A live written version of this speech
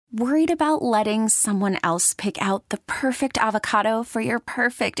Worried about letting someone else pick out the perfect avocado for your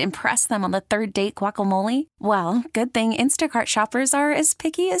perfect impress them on the third date guacamole? Well, good thing Instacart shoppers are as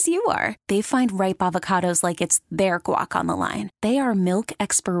picky as you are. They find ripe avocados like it's their guac on the line. They are milk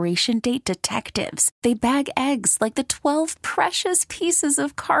expiration date detectives. They bag eggs like the 12 precious pieces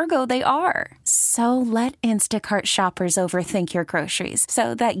of cargo they are. So let Instacart shoppers overthink your groceries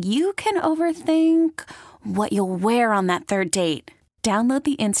so that you can overthink what you'll wear on that third date. Download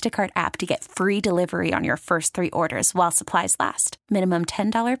the Instacart app to get free delivery on your first 3 orders while supplies last. Minimum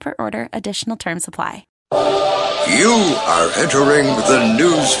 $10 per order. Additional terms apply. You are entering the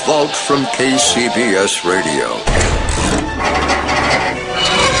news vault from KCBS Radio.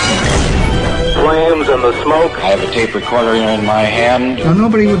 Flames and the smoke. I have a tape recorder in my hand. Now,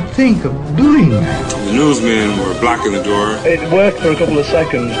 nobody would think of doing that. The newsmen were blocking the door. It worked for a couple of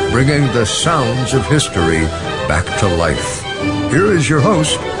seconds. Bringing the sounds of history back to life. Here is your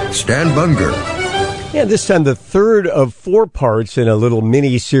host, Stan Bunger. Yeah, this time the third of 4 parts in a little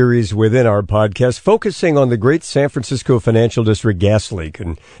mini-series within our podcast focusing on the great San Francisco Financial District gas leak in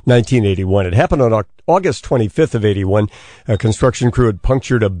 1981. It happened on August 25th of 81. A construction crew had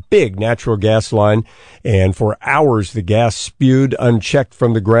punctured a big natural gas line, and for hours the gas spewed unchecked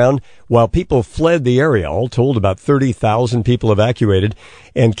from the ground while people fled the area. All told, about 30,000 people evacuated,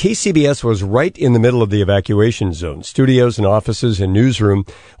 and KCBS was right in the middle of the evacuation zone. Studios and offices and newsroom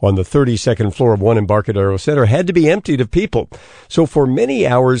on the 32nd floor of one Embarcadero Center had to be emptied of people. So for many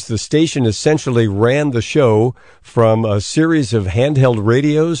hours, the station essentially ran the show from a series of handheld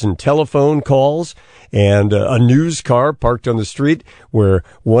radios and telephone calls and a news car parked on the street where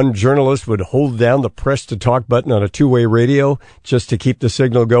one journalist would hold down the press to talk button on a 2-way radio just to keep the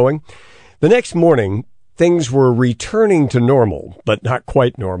signal going. The next morning, things were returning to normal, but not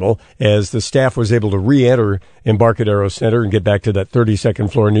quite normal, as the staff was able to re-enter Embarcadero Center and get back to that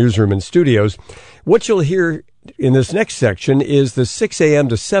 32nd floor newsroom and studios. What you'll hear in this next section is the 6 a.m.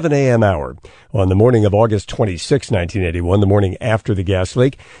 to 7 a.m. hour on the morning of August 26, 1981, the morning after the gas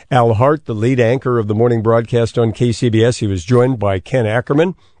leak. Al Hart, the lead anchor of the morning broadcast on KCBS, he was joined by Ken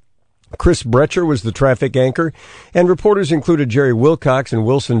Ackerman. Chris Brecher was the traffic anchor, and reporters included Jerry Wilcox and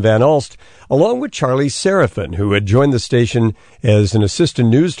Wilson Van Alst, along with Charlie Seraphin, who had joined the station as an assistant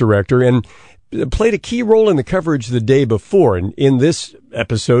news director and played a key role in the coverage the day before. And in this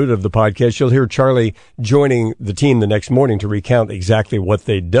episode of the podcast, you'll hear Charlie joining the team the next morning to recount exactly what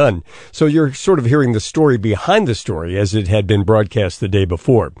they'd done. So you're sort of hearing the story behind the story as it had been broadcast the day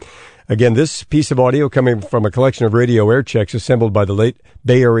before. Again, this piece of audio coming from a collection of radio airchecks assembled by the late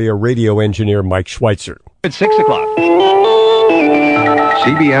Bay Area radio engineer Mike Schweizer. It's 6 o'clock.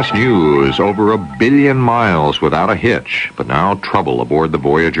 CBS News, over 1 billion miles without a hitch, but now trouble aboard the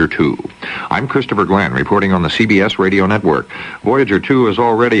Voyager 2. I'm Christopher Glenn, reporting on the CBS Radio Network. Voyager 2 has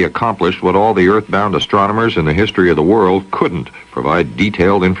already accomplished what all the earthbound astronomers in the history of the world couldn't: provide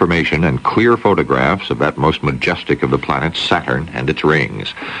detailed information and clear photographs of that most majestic of the planets, Saturn, and its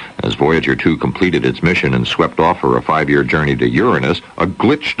rings. As Voyager 2 completed its mission and swept off for a 5-year journey to Uranus, a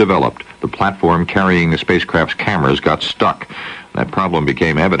glitch developed. The platform carrying the spacecraft's cameras got stuck. That problem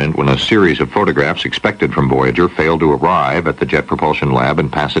became evident when a series of photographs expected from Voyager failed to arrive at the Jet Propulsion Lab in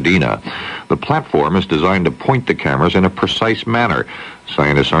Pasadena. The platform is designed to point the cameras in a precise manner.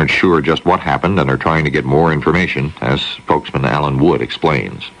 Scientists aren't sure just what happened and are trying to get more information, as spokesman Alan Wood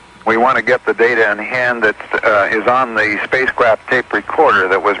explains. We want to get the data in hand that is on the spacecraft tape recorder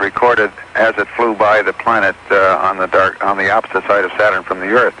that was recorded as it flew by the planet on the opposite side of Saturn from the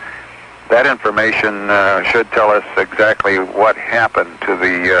Earth. That information should tell us exactly what happened to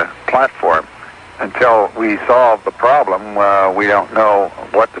the platform. Until we solve the problem, we don't know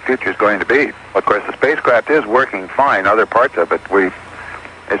what the future is going to be. Of course, the spacecraft is working fine. Other parts of it,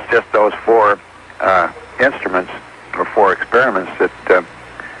 it's just those 4 instruments or 4 experiments that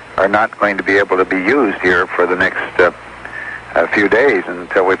are not going to be able to be used here for the next few days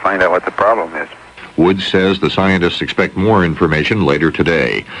until we find out what the problem is. Woods says the scientists expect more information later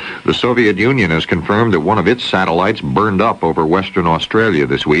today. The Soviet Union has confirmed that one of its satellites burned up over Western Australia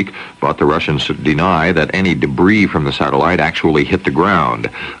this week, but the Russians deny that any debris from the satellite actually hit the ground.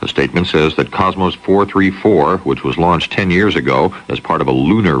 A statement says that Cosmos 434, which was launched 10 years ago as part of a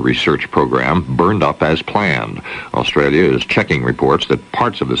lunar research program, burned up as planned. Australia is checking reports that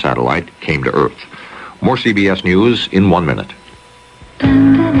parts of the satellite came to Earth. More CBS News in 1 minute.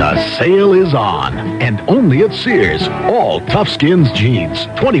 The sale is on, and only at Sears. All Tough Skins jeans,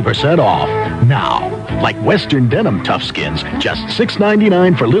 20% off. now. Like Western Denim Tough Skins, just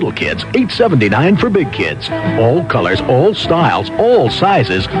 $6.99 for little kids, $8.79 for big kids. All colors, all styles, all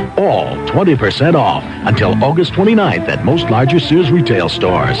sizes, all 20% off until August 29th at most larger Sears retail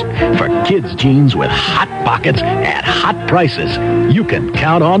stores. For kids' jeans with hot pockets at hot prices, you can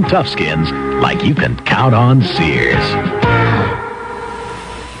count on Tough Skins like you can count on Sears.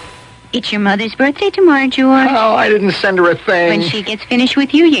 It's your mother's birthday tomorrow, George. Oh, I didn't send her a thing. When she gets finished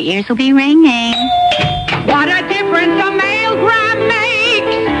with you, your ears will be ringing. What a difference a mailgram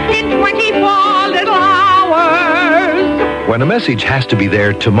makes in 24 little hours. When a message has to be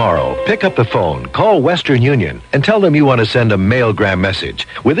there tomorrow, pick up the phone, call Western Union, and tell them you want to send a mailgram message.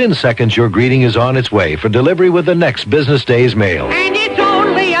 Within seconds, your greeting is on its way for delivery with the next business day's mail. And it's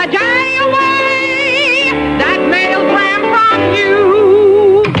only a day away, that mailgram from you.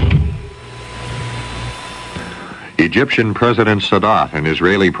 Egyptian President Sadat and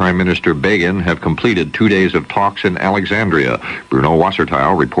Israeli Prime Minister Begin have completed 2 days of talks in Alexandria. Bruno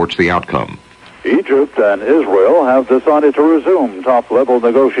Wasserteil reports the outcome. Egypt and Israel have decided to resume top-level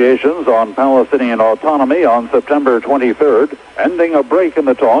negotiations on Palestinian autonomy on September 23rd, ending a break in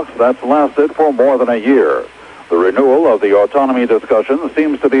the talks that's lasted for more than a year. The renewal of the autonomy discussions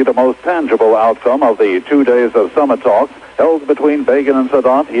seems to be the most tangible outcome of the 2 days of summit talks held between Begin and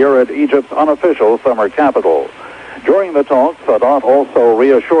Sadat here at Egypt's unofficial summer capital. During the talks, Sadat also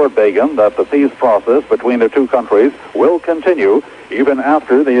reassured Begin that the peace process between the two countries will continue even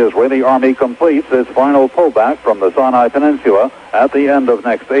after the Israeli army completes its final pullback from the Sinai Peninsula at the end of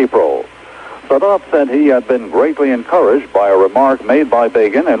next April. Sadat said he had been greatly encouraged by a remark made by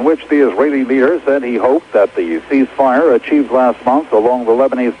Begin in which the Israeli leader said he hoped that the ceasefire achieved last month along the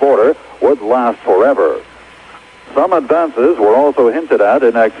Lebanese border would last forever. Some advances were also hinted at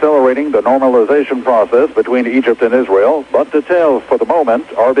in accelerating the normalization process between Egypt and Israel, but details for the moment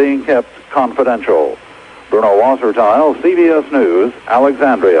are being kept confidential. Bruno Wasserteil, CBS News,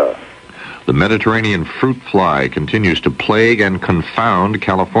 Alexandria. The Mediterranean fruit fly continues to plague and confound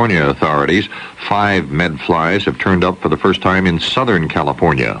California authorities. 5 medflies have turned up for the first time in Southern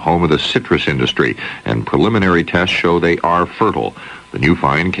California, home of the citrus industry, and preliminary tests show they are fertile. The new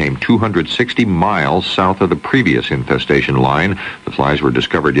find came 260 miles south of the previous infestation line. The flies were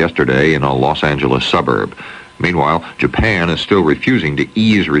discovered yesterday in a Los Angeles suburb. Meanwhile, Japan is still refusing to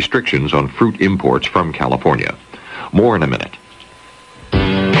ease restrictions on fruit imports from California. More in a minute.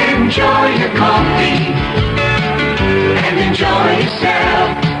 Enjoy your coffee and enjoy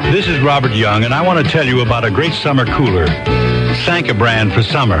yourself. This is Robert Young, and I want to tell you about a great summer cooler. Sanka brand for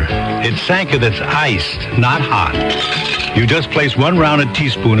summer. It's Sanka that's iced, not hot. You just place 1 rounded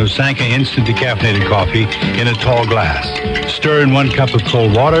teaspoon of Sanka instant decaffeinated coffee in a tall glass. Stir in 1 cup of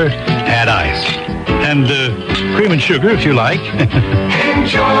cold water, add ice. And cream and sugar if you like.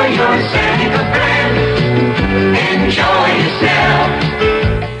 Enjoy your Sanka brand. Enjoy yourself.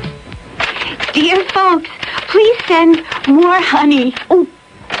 Dear folks, please send more honey. Oh.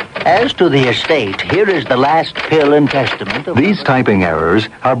 As to the estate, here is the last will and testament of... These typing errors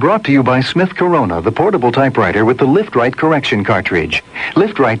are brought to you by Smith Corona, the portable typewriter with the Lift-Right correction cartridge.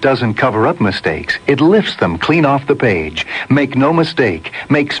 Lift-Right doesn't cover up mistakes. It lifts them clean off the page. Make no mistake.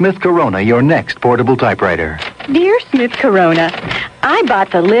 Make Smith Corona your next portable typewriter. Dear Smith Corona, I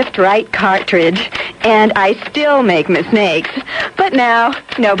bought the Lift-Right cartridge, and I still make mistakes. But now,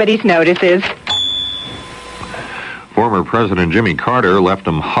 nobody's notices. Former President Jimmy Carter left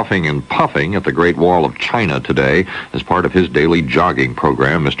him huffing and puffing at the Great Wall of China today. As part of his daily jogging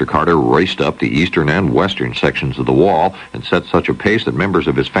program, Mr. Carter raced up the eastern and western sections of the wall and set such a pace that members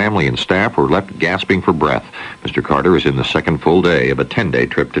of his family and staff were left gasping for breath. Mr. Carter is in the second full day of a 10-day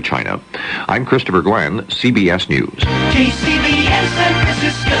trip to China. I'm Christopher Glenn, CBS News. KCBS San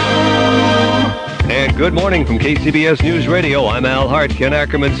Francisco. And good morning from KCBS News Radio. I'm Al Hart. Ken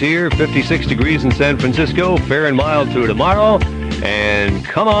Ackerman's here. 56 degrees in San Francisco. Fair and mild through tomorrow. And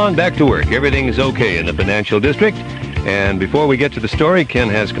come on back to work. Everything is okay in the financial district. And before we get to the story, Ken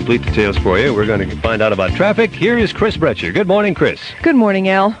has complete details for you. We're going to find out about traffic. Here is Chris Brecher. Good morning, Chris. Good morning,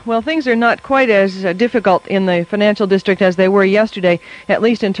 Al. Well, things are not quite as difficult in the financial district as they were yesterday, at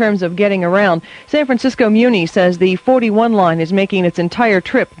least in terms of getting around. San Francisco Muni says the 41 line is making its entire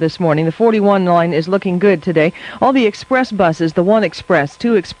trip this morning. The 41 line is looking good today. All the express buses, the 1 Express,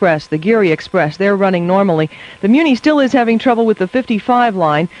 2 Express, the Geary Express, they're running normally. The Muni still is having trouble with the 55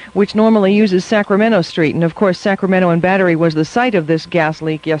 line, which normally uses Sacramento Street. And, of course, Sacramento and Battery was the site of this gas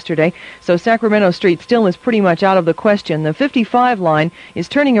leak yesterday, so Sacramento Street still is pretty much out of the question. The 55 line is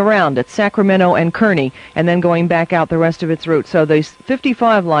turning around at Sacramento and Kearney and then going back out the rest of its route. So the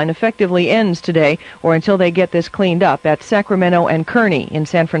 55 line effectively ends today, or until they get this cleaned up, at Sacramento and Kearney in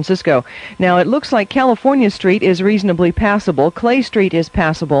San Francisco. Now, it looks like California Street is reasonably passable. Clay Street is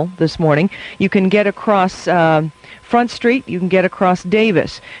passable this morning. You can get across Front Street, you can get across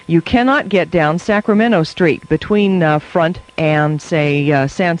Davis. You cannot get down Sacramento Street between Front and, say,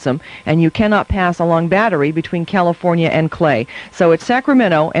 Sansom, and you cannot pass along Battery between California and Clay. So it's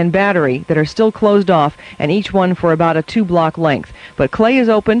Sacramento and Battery that are still closed off, and each one for about a 2-block length. But Clay is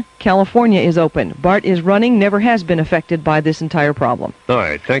open, California is open. BART is running, never has been affected by this entire problem. All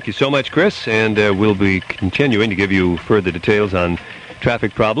right, thank you so much, Chris, and we'll be continuing to give you further details on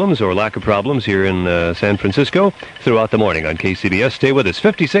traffic problems or lack of problems here in San Francisco throughout the morning on KCBS. Stay with us.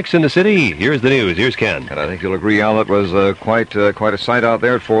 56 in the city. Here's the news. Here's Ken. And I think you'll agree, Al, it was quite a sight out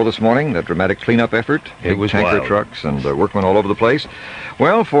there at 4 this morning, the dramatic cleanup effort. It was tanker wild. Trucks and workmen all over the place.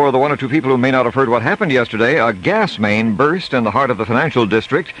 Well, for the one or two people who may not have heard what happened yesterday, a gas main burst in the heart of the financial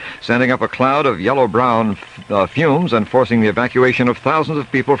district, sending up a cloud of yellow-brown fumes and forcing the evacuation of thousands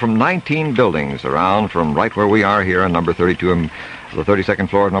of people from 19 buildings around from right where we are here on number 32, the 32nd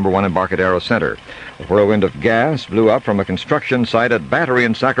floor of number 1 Embarcadero Center. A whirlwind of gas blew up from a construction site at Battery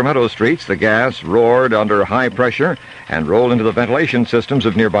and Sacramento Streets. The gas roared under high pressure and rolled into the ventilation systems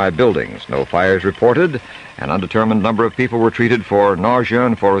of nearby buildings. No fires reported. An undetermined number of people were treated for nausea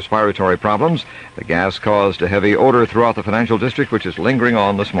and for respiratory problems. The gas caused a heavy odor throughout the financial district, which is lingering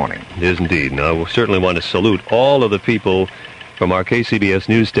on this morning. It is indeed. Now, we certainly want to salute all of the people from our KCBS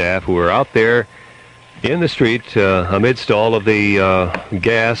news staff who are out there in the street amidst all of the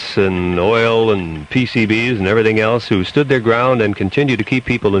gas and oil and PCBs and everything else, who stood their ground and continued to keep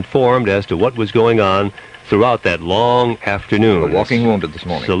people informed as to what was going on throughout that long afternoon. The walking wounded this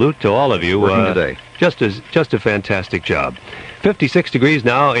morning. Salute to all of you. Working today. Just a fantastic job. 56 degrees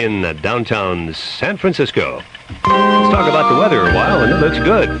now in downtown San Francisco. Let's talk about the weather a while, and it looks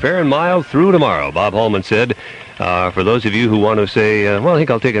good. Fair and mild through tomorrow, Bob Holman said. For those of you who want to say, well, I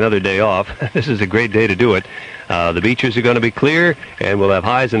think I'll take another day off, this is a great day to do it. The beaches are going to be clear, and we'll have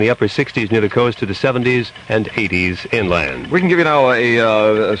highs in the upper 60s near the coast to the 70s and 80s inland. We can give you now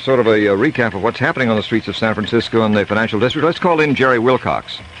a sort of a recap of what's happening on the streets of San Francisco and the financial district. Let's call in Jerry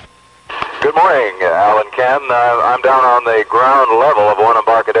Wilcox. Good morning, Al and Ken. I'm down on the ground level of 1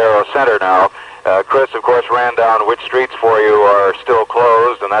 Embarcadero Center now. Chris, of course, ran down which streets for you are still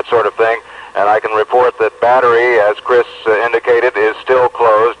closed and that sort of thing. And I can report that Battery, as Chris indicated, is still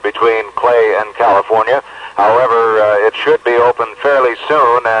closed between Clay and California. However, it should be open fairly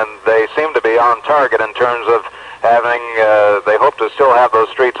soon, and they seem to be on target in terms of having, they hope to still have those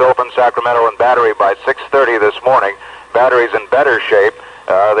streets open, Sacramento and Battery, by 6:30 this morning. Battery's in better shape.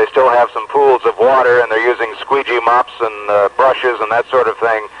 They still have some pools of water, and they're using squeegee mops and brushes and that sort of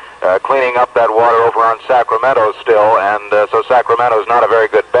thing, cleaning up that water over on Sacramento still, and so Sacramento's not a very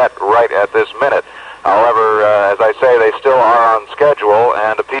good bet right at this minute. However, as I say, they still are on schedule,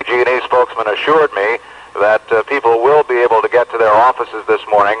 and a PG&E spokesman assured me that people will be able to get to their offices this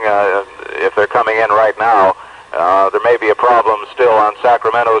morning if they're coming in right now. There may be a problem still on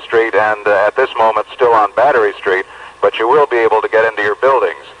Sacramento Street and at this moment still on Battery Street, but you will be able to get into your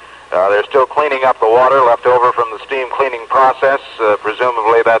buildings. They're still cleaning up the water left over from the steam cleaning process.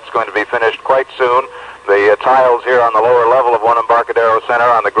 Presumably that's going to be finished quite soon. The tiles here on the lower level of 1 Embarcadero Center,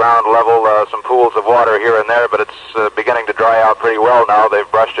 on the ground level, some pools of water here and there, but it's beginning to dry out pretty well now. They've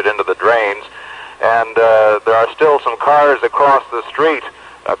brushed it into the drains. And there are still some cars across the street,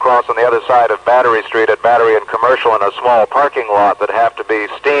 across on the other side of Battery Street at Battery and Commercial, in a small parking lot that have to be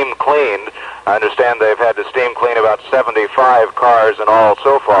steam cleaned. I understand they've had to steam clean about 75 cars in all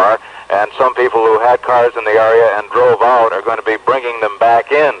so far, and some people who had cars in the area and drove out are going to be bringing them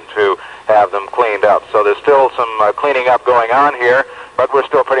back in to have them cleaned up. So there's still some cleaning up going on here, but we're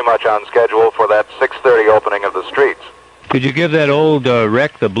still pretty much on schedule for that 6:30 opening of the streets. Could you give that old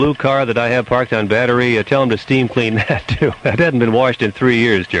wreck, the blue car that I have parked on Battery, tell them to steam clean that too? That hasn't been washed in 3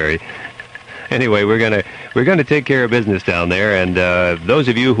 years, Jerry. Anyway, we're gonna take care of business down there, and those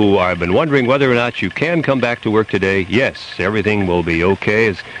of you who have been wondering whether or not you can come back to work today, yes, everything will be okay.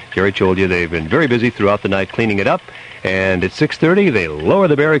 As Jerry told you, they've been very busy throughout the night cleaning it up, and at 6:30 they lower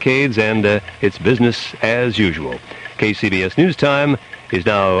the barricades, and it's business as usual. KCBS News Time is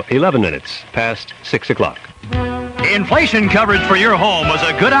now 11 minutes past 6 o'clock. Inflation coverage for your home was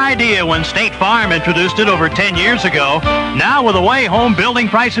a good idea when State Farm introduced it over 10 years ago. Now, with the way home building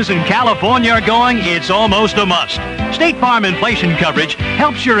prices in California are going, it's almost a must. State Farm inflation coverage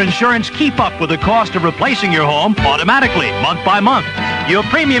helps your insurance keep up with the cost of replacing your home automatically, month by month. Your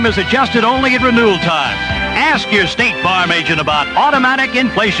premium is adjusted only at renewal time. Ask your State Farm agent about automatic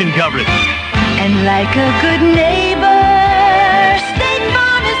inflation coverage. And like a good neighbor, State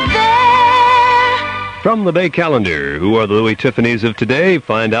Farm is there. From the Bay Calendar, who are the Louis Tiffany's of today?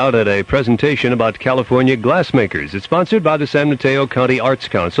 Find out at a presentation about California glassmakers. It's sponsored by the San Mateo County Arts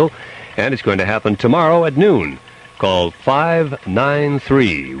Council, and it's going to happen tomorrow at noon. Call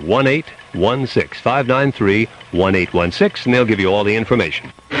 593-1816, 593-1816, and they'll give you all the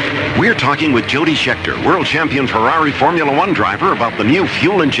information. We're talking with Jody Scheckter, world champion Ferrari Formula One driver, about the new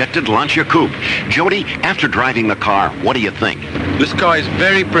fuel-injected Lancia Coupe. Jody, after driving the car, what do you think? This car is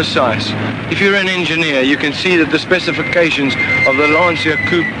very precise. If you're an engineer, you can see that the specifications of the Lancia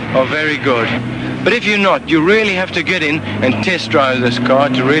Coupe are very good. But if you're not, you really have to get in and test drive this car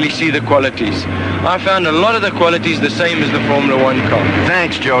to really see the qualities. I found a lot of the qualities the same as the Formula One car.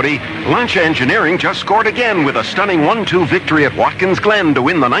 Thanks, Jody. Lancia Engineering just scored again with a stunning 1-2 victory at Watkins Glen to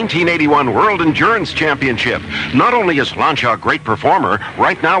win the 1981 World Endurance Championship. Not only is Lancia a great performer,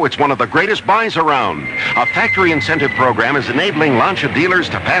 right now it's one of the greatest buys around. A factory incentive program is enabling Lancia dealers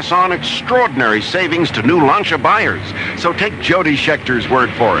to pass on extraordinary savings to new Lancia buyers. So take Jody Scheckter's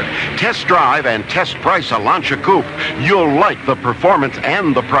word for it. Test drive and test price a Lancia Coupe. You'll like the performance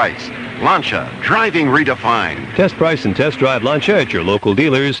and the price. Lancia, driving redefined. Test price and test drive Lancia at your local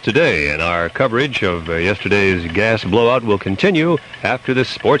dealers today. And our coverage of yesterday's gas blowout will continue after the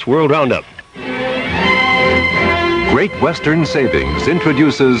Sports World Roundup. Great Western Savings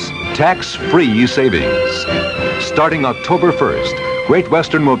introduces tax-free savings. Starting October 1st, Great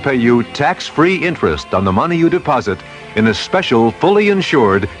Western will pay you tax-free interest on the money you deposit in a special, fully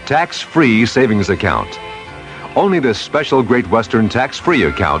insured, tax-free savings account. Only this special Great Western tax-free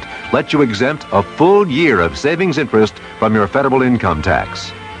account lets you exempt a full year of savings interest from your federal income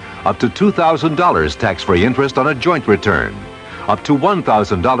tax. Up to $2,000 tax-free interest on a joint return. Up to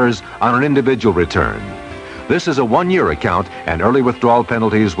 $1,000 on an individual return. This is a one-year account, and early withdrawal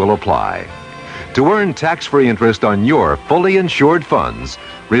penalties will apply. To earn tax-free interest on your fully insured funds,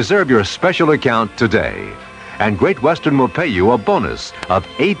 reserve your special account today. And Great Western will pay you a bonus of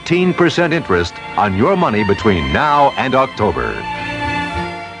 18% interest on your money between now and October.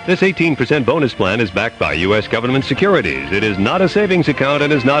 This 18% bonus plan is backed by U.S. government securities. It is not a savings account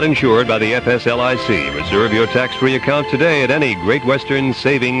and is not insured by the FSLIC. Reserve your tax-free account today at any Great Western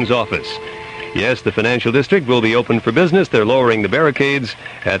savings office. Yes, the financial district will be open for business. They're lowering the barricades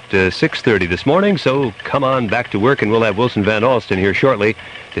at 6:30 this morning, so come on back to work, and we'll have Wilson Van Alst in here shortly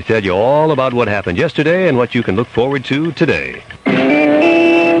to tell you all about what happened yesterday and what you can look forward to today.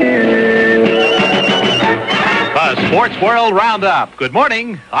 The Sports World Roundup. Good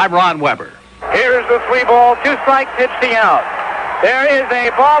morning. I'm Ron Weber. Here's the 3-ball, 2-strike pitch to out. There is a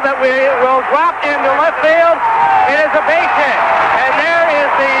ball that will drop into left field. It is a base hit. And there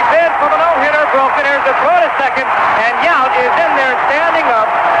is the bid for the no-hitter broken. There's a throw to second. And Yount is in there standing up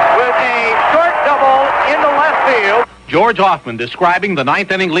with a short double into left field. George Hoffman describing the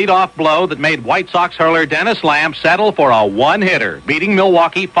ninth-inning leadoff blow that made White Sox hurler Dennis Lamp settle for a one-hitter, beating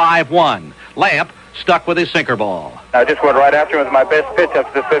Milwaukee 5-1. Lamp stuck with his sinker ball. I just went right after him with my best pitch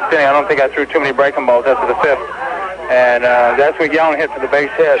up to the fifth inning. I don't think I threw too many breaking balls after the fifth. And that's what Yount hit for the base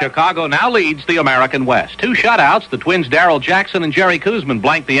hit. Chicago now leads the American West. 2 shutouts. The Twins' Darrell Jackson and Jerry Kuzman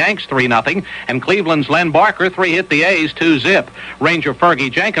blanked the Yanks 3-0. And Cleveland's Len Barker 3-hit the A's 2-zip. Ranger Fergie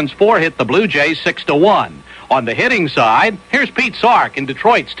Jenkins 4-hit the Blue Jays 6-1. On the hitting side, here's Pete Sark in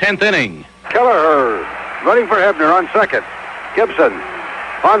Detroit's 10th inning. Kelleher running for Hebner on second. Gibson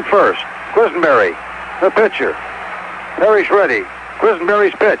on first. Quisenberry, the pitcher. Parrish ready.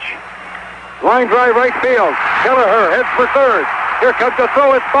 Quisenberry's pitch. Line drive right field. Kelleher heads for third. Here comes the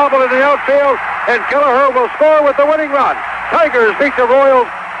throw. It's bobbled in the outfield, and Kelleher will score with the winning run. Tigers beat the Royals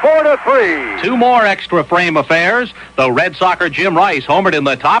 4-3. 2 more extra frame affairs. Though Red Socker Jim Rice homered in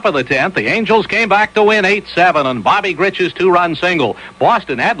the top of the 10th, the Angels came back to win 8-7 on Bobby Gritch's 2-run single.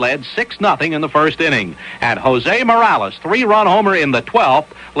 Boston had led 6-0 in the first inning. And Jose Morales' 3-run homer in the 12th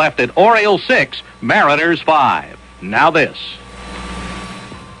left it Orioles 6, Mariners 5. Now this.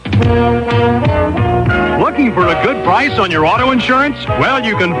 Looking Looking for a good price on your auto insurance? Well,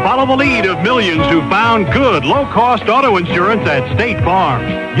 you can follow the lead of millions who found good, low-cost auto insurance at State Farm.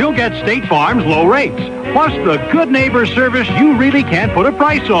 You'll get State Farm's low rates, plus the good neighbor service you really can't put a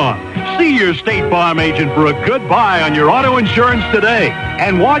price on. See your State Farm agent for a good buy on your auto insurance today.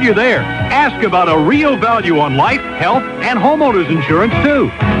 And while you're there, ask about a real value on life, health, and homeowners insurance, too.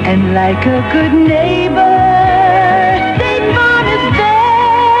 And like a good neighbor, State Farm is there.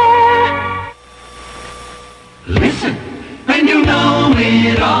 Listen, and you know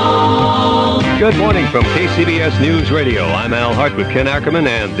it all. Good morning from KCBS News Radio. I'm Al Hart with Ken Ackerman,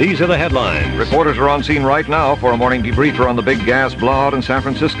 and these are the headlines. Reporters are on scene right now for a morning debriefer on the big gas blowout in San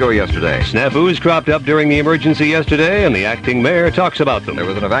Francisco yesterday. Snafus cropped up during the emergency yesterday, and the acting mayor talks about them. There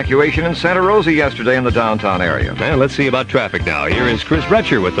was an evacuation in Santa Rosa yesterday in the downtown area. And let's see about traffic now. Here is Chris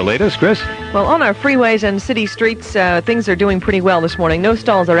Brecher with the latest. Chris? Well, on our freeways and city streets, things are doing pretty well this morning. No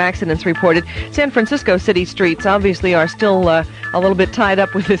stalls or accidents reported. San Francisco city streets obviously are still a little bit tied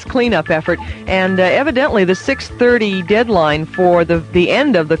up with this cleanup effort, and evidently the 6:30 deadline for the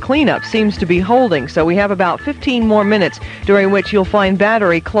end of the cleanup seems to be holding. So we have about 15 more minutes during which you'll find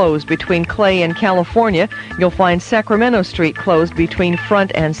Battery closed between Clay and California. You'll find Sacramento Street closed between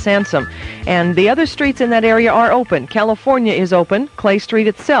Front and Sansom. And the other streets in that area are open. California is open. Clay Street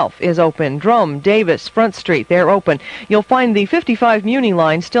itself is open. Drum, Davis, Front Street, they're open. You'll find the 55 Muni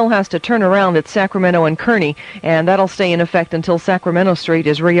line still has to turn around at Sacramento and Kearney, and that'll stay in effect until Sacramento Street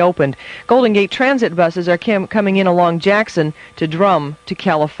is reopened. Golden Gate Transit buses are coming in along Jackson to Drum to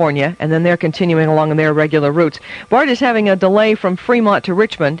California, and then they're continuing along their regular routes. BART is having a delay from Fremont to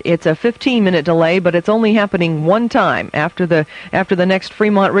Richmond. It's a 15-minute delay, but it's only happening one time. After the next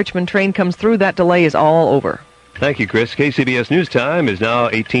Fremont-Richmond train comes through, that delay is all over. Thank you, Chris. KCBS News Time is now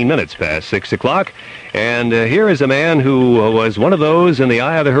 18 minutes past 6 o'clock. And here is a man who was one of those in the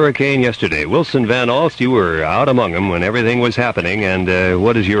eye of the hurricane yesterday. Wilson Van Alst, you were out among them when everything was happening. And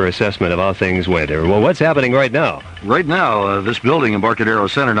what is your assessment of how things went? Well, what's happening right now? Right now, this building, Embarcadero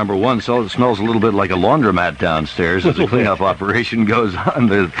Center, number 1, smells a little bit like a laundromat downstairs as the cleanup operation goes on.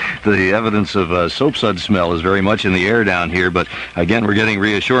 The evidence of soap suds smell is very much in the air down here. But again, we're getting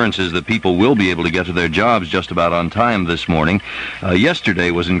reassurances that people will be able to get to their jobs just about on time this morning.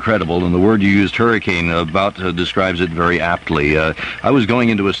 Yesterday was incredible, and the word you used, hurricane, describes it very aptly. I was going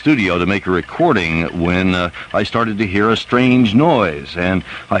into a studio to make a recording when I started to hear a strange noise, and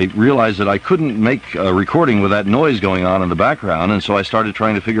I realized that I couldn't make a recording with that noise going on in the background, and so I started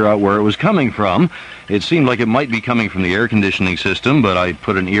trying to figure out where it was coming from. It seemed like it might be coming from the air conditioning system, but I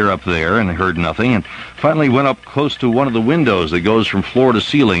put an ear up there and heard nothing, and finally went up close to one of the windows that goes from floor to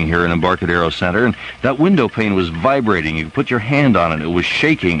ceiling here in Embarcadero Center, and that window pane was vibrating. You put your hand on it. It was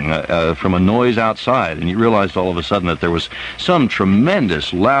shaking from a noise outside, and you realized all of a sudden that there was some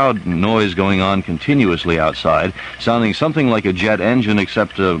tremendous loud noise going on continuously outside, sounding something like a jet engine,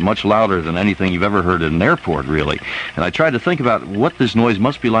 except much louder than anything you've ever heard at an airport, really. And I tried to think about what this noise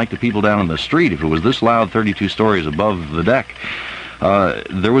must be like to people down on the street if it was this loud 32 stories above the deck.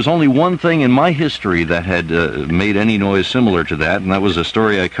 There was only one thing in my history that had made any noise similar to that, and that was a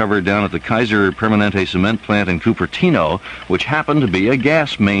story I covered down at the Kaiser Permanente cement plant in Cupertino, which happened to be a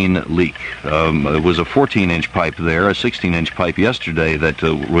gas main leak. It was a 14-inch pipe there, a 16-inch pipe yesterday that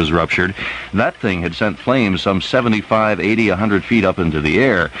was ruptured. That thing had sent flames some 75, 80, 100 feet up into the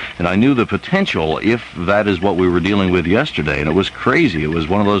air, and I knew the potential if that is what we were dealing with yesterday, and it was crazy. It was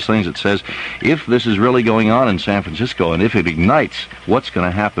one of those things that says, if this is really going on in San Francisco, and if it ignites, what's going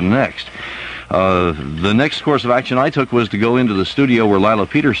to happen next? The next course of action I took was to go into the studio where Lila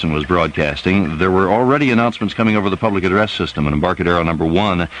Peterson was broadcasting. There were already announcements coming over the public address system in Embarcadero number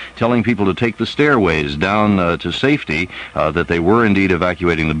 1, telling people to take the stairways down to safety, that they were indeed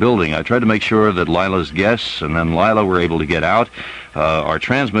evacuating the building. I tried to make sure that Lila's guests and then Lila were able to get out. Our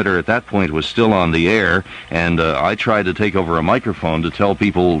transmitter at that point was still on the air, and I tried to take over a microphone to tell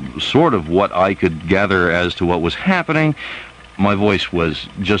people sort of what I could gather as to what was happening. My voice was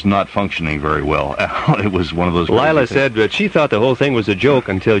just not functioning very well. It was one of those... Lila said that she thought the whole thing was a joke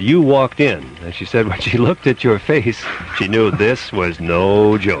until you walked in. And she said when she looked at your face, she knew this was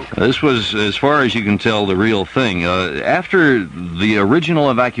no joke. This was, as far as you can tell, the real thing. After the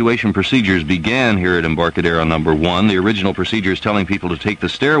original evacuation procedures began here at Embarcadero number 1, the original procedures telling people to take the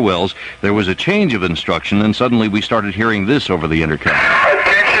stairwells, there was a change of instruction, and suddenly we started hearing this over the intercom.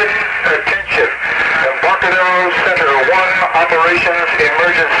 Attention, Embarcadero Center 1 operations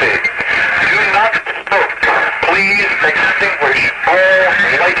emergency. Do not smoke. Please extinguish all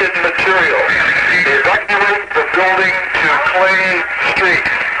lighted material. Evacuate the building to Clay Street.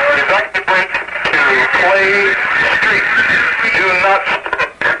 Evacuate to Clay Street. Do not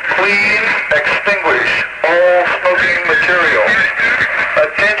smoke. Please extinguish all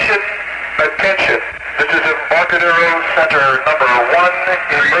Embarcadero Center, number 1,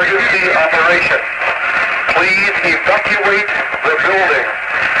 emergency operations. Please evacuate the building.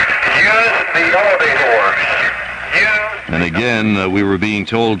 Use the elevator. And again, we were being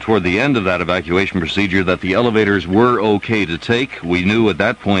told toward the end of that evacuation procedure that the elevators were okay to take. We knew at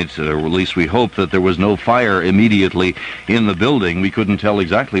that point, or at least we hoped, that there was no fire immediately in the building. We couldn't tell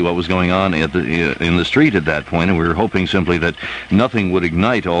exactly what was going on in the street at that point, and we were hoping simply that nothing would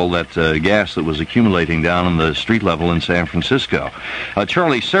ignite all that gas that was accumulating down on the street level in San Francisco.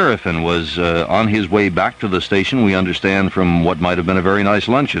 Charlie Seraphin was on his way back to the station, we understand, from what might have been a very nice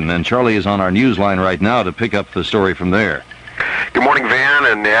luncheon. And Charlie is on our news line right now to pick up the story from there. Good morning, Van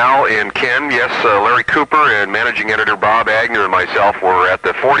and Al and Ken. Yes, Larry Cooper and managing editor Bob Agnew and myself were at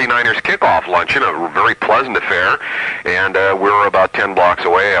the 49ers kickoff luncheon, a very pleasant affair, and we were about 10 blocks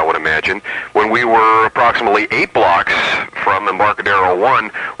away, I would imagine. When we were approximately 8 blocks from Embarcadero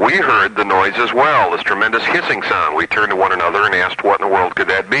 1, we heard the noise as well, this tremendous hissing sound. We turned to one another and asked what in the world could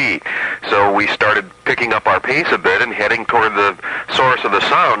that be. So we started picking up our pace a bit and heading toward the source of the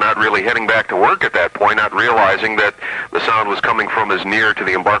sound, not really heading back to work at that point, not realizing that the sound was coming from as near to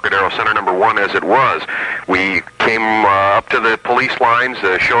the Embarcadero Center number 1 as it was. We came up to the police lines,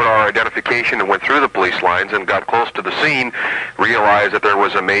 showed our identification, and went through the police lines and got close to the scene, realized that there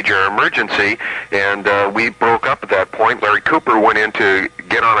was a major emergency, and we broke up at that point. Larry Cooper went in to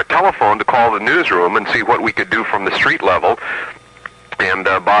get on a telephone to call the newsroom and see what we could do from the street level. And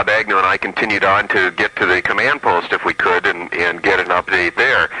Bob Agnew and I continued on to get to the command post if we could and get an update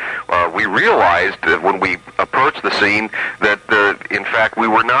there. We realized that when we approached the scene that, in fact, we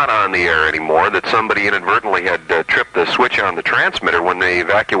were not on the air anymore, that somebody inadvertently had tripped the switch on the transmitter when they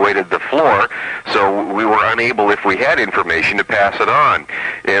evacuated the floor, so we were unable, if we had information, to pass it on.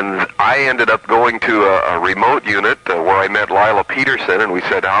 And I ended up going to a remote unit where I met Lila Peterson, and we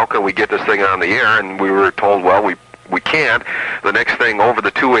said, how can we get this thing on the air? And we were told, well, we can't. The next thing, over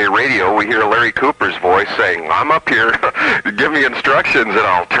the two-way radio, we hear Larry Cooper's voice saying, I'm up here, give me instructions and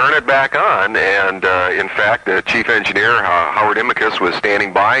I'll turn it back on. And in fact, the chief engineer, Howard Imicus, was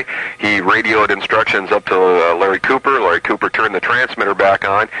standing by. He radioed instructions up to Larry Cooper. Larry Cooper turned the transmitter back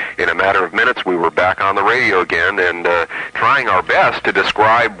on. In a matter of minutes, we were back on the radio again and trying our best to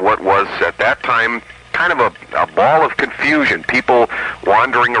describe what was, at that time, kind of a ball of confusion. People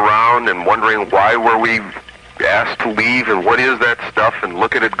wandering around and wondering why were we asked to leave and what is that stuff, and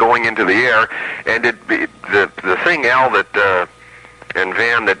look at it going into the air. And the thing, Al, that and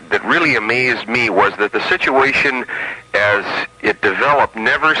Van, that really amazed me was that the situation as it developed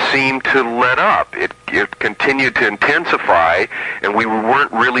never seemed to let up. It continued to intensify, and we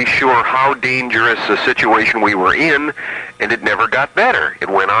weren't really sure how dangerous the situation we were in, and it never got better. It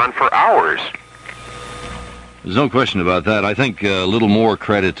went on for hours. There's no question about that. I think a little more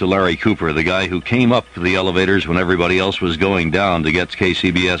credit to Larry Cooper, the guy who came up the elevators when everybody else was going down to get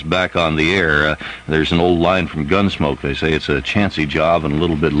KCBS back on the air. There's an old line from Gunsmoke. They say it's a chancy job and a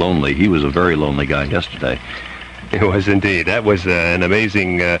little bit lonely. He was a very lonely guy yesterday. It was indeed. That was an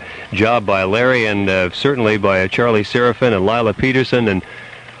amazing job by Larry, and certainly by Charlie Seraphin and Lila Peterson, and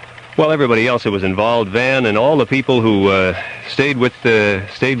well, everybody else that was involved, Van, and all the people who stayed with the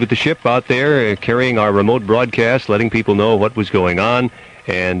ship out there, carrying our remote broadcast, letting people know what was going on.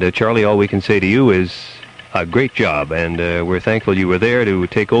 And Charlie, all we can say to you is a great job, and we're thankful you were there to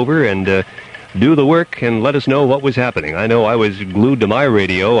take over and do the work and let us know what was happening. I know I was glued to my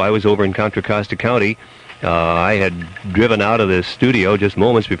radio. I was over in Contra Costa County. I had driven out of the studio just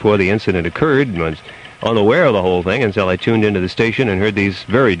moments before the incident occurred and was unaware of the whole thing until I tuned into the station and heard these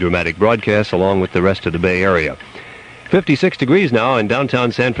very dramatic broadcasts along with the rest of the Bay Area. 56 degrees now in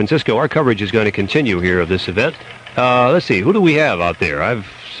downtown San Francisco. Our coverage is going to continue here of this event. Let's see, who do we have out there? I've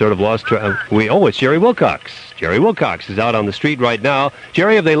sort of lost track. It's Jerry Wilcox. Jerry Wilcox is out on the street right now.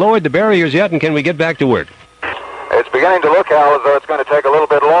 Jerry, have they lowered the barriers yet, and can we get back to work? It's beginning to look, Al, as though it's going to take a little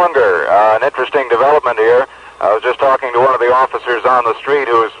bit longer. An interesting development here. I was just talking to one of the officers on the street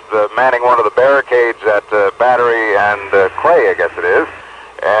who was manning one of the barricades at Battery and Clay, I guess it is.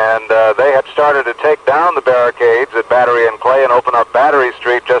 And they had started to take down the barricades at Battery and Clay and open up Battery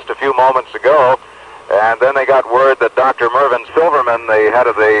Street just a few moments ago. And then they got word that Dr. Mervyn Silverman, the head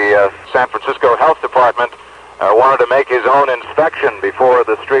of the San Francisco Health Department, wanted to make his own inspection before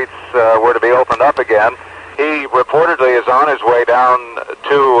the streets were to be opened up again. He reportedly is on his way down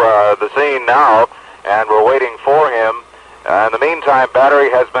to the scene now, and we're waiting for him. In the meantime,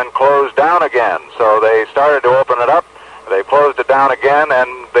 Battery has been closed down again. So they started to open it up. They closed it down again, and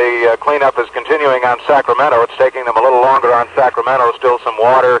the cleanup is continuing on Sacramento. It's taking them a little longer on Sacramento. Still some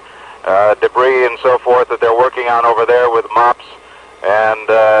water, debris, and so forth that they're working on over there with mops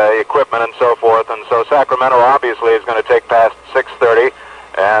and equipment and so forth. And so Sacramento obviously is going to take past 6:30,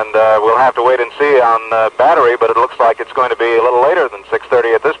 and we'll have to wait and see on Battery, but it looks like it's going to be a little later than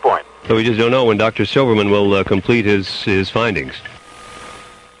 6:30 at this point. So we just don't know when Dr. Silverman will complete his findings.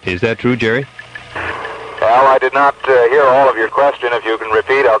 Is that true, Jerry? Al, I did not hear all of your question. If you can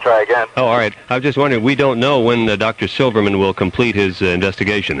repeat, I'll try again. Oh, all right. I was just wondering, we don't know when Dr. Silverman will complete his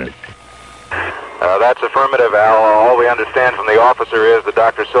investigation then. That's affirmative, Al. All we understand from the officer is that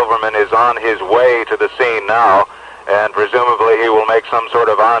Dr. Silverman is on his way to the scene now, and presumably he will make some sort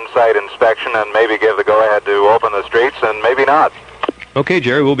of on-site inspection and maybe give the go-ahead to open the streets, and maybe not. Okay,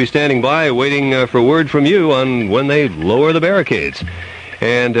 Jerry, we'll be standing by waiting for word from you on when they lower the barricades.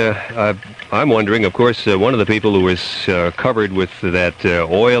 And I'm wondering, of course, one of the people who was covered with that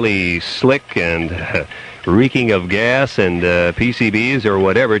oily slick and reeking of gas and PCBs or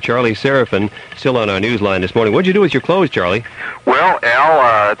whatever, Charlie Seraphin, still on our news line this morning. What'd you do with your clothes, Charlie? Well,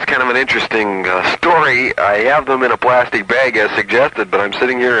 Al, it's kind of an interesting story. I have them in a plastic bag as suggested, but I'm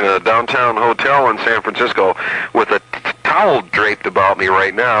sitting here in a downtown hotel in San Francisco with a towel draped about me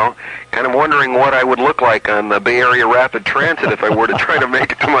right now, kind of wondering what I would look like on the Bay Area Rapid Transit if I were to try to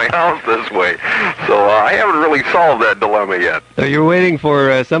make it to my house this way. So I haven't really solved that dilemma yet. So you're waiting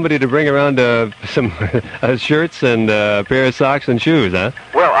for somebody to bring around some shirts and a pair of socks and shoes, huh?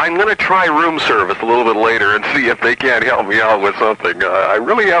 Well, I'm going to try room service a little bit later and see if they can't help me out with something. I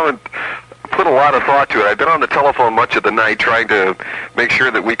really haven't put a lot of thought to it. I've been on the telephone much of the night trying to make sure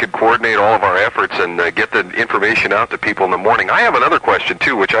that we could coordinate all of our efforts and get the information out to people in the morning. I have another question,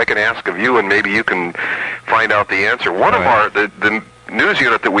 too, which I can ask of you, and maybe you can find out the answer. One of our, the news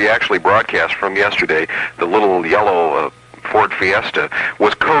unit that we actually broadcast from yesterday, the little yellow Ford Fiesta,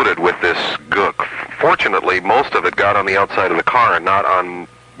 was coated with this gook. Fortunately, most of it got on the outside of the car and not on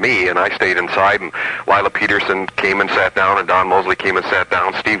me, and I stayed inside, and Lila Peterson came and sat down, and Don Mosley came and sat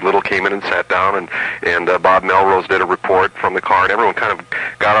down, Steve Little came in and sat down, and Bob Melrose did a report from the car, and everyone kind of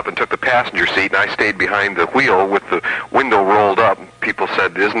got up and took the passenger seat, and I stayed behind the wheel with the window rolled up. People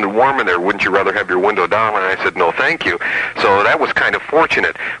said, "Isn't it warm in there? Wouldn't you rather have your window down?" And I said, "No, thank you." So that was kind of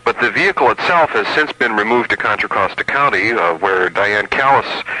fortunate. But the vehicle itself has since been removed to Contra Costa County, where Diane Callis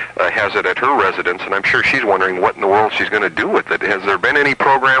has it at her residence, and I'm sure she's wondering what in the world she's going to do with it. Has there been any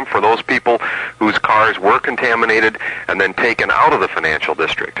program for those people whose cars were contaminated and then taken out of the financial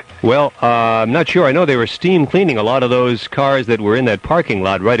district? Well, I'm not sure. I know they were steam cleaning a lot of those cars that were in that parking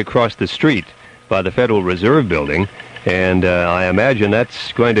lot right across the street by the Federal Reserve Building. And I imagine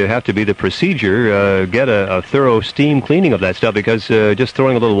that's going to have to be the procedure, get a thorough steam cleaning of that stuff, because just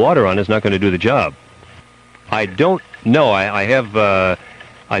throwing a little water on is not going to do the job. I don't know.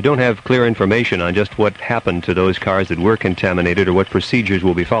 I don't have clear information on just what happened to those cars that were contaminated or what procedures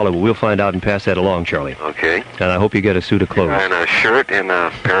will be followed. But we'll find out and pass that along, Charlie. Okay. And I hope you get a suit of clothes. And a shirt and a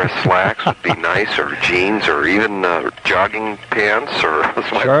pair of slacks would be nice, or jeans, or even jogging pants, or...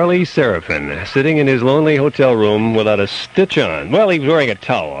 Charlie Seraphin, sitting in his lonely hotel room without a stitch on. Well, he was wearing a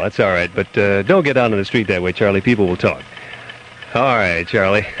towel. That's all right. But don't get out on the street that way, Charlie. People will talk. All right,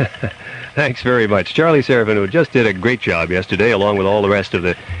 Charlie. Thanks very much. Charlie Seraphin, who just did a great job yesterday, along with all the rest of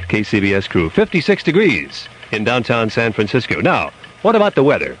the KCBS crew. 56 degrees in downtown San Francisco. Now, what about the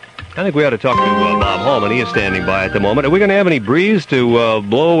weather? I think we ought to talk to Bob Hallman. He is standing by at the moment. Are we going to have any breeze to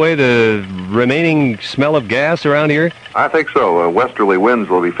blow away the remaining smell of gas around here? I think so. Westerly winds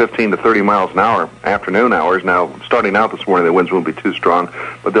will be 15 to 30 miles an hour, afternoon hours. Now, starting out this morning, the winds won't be too strong,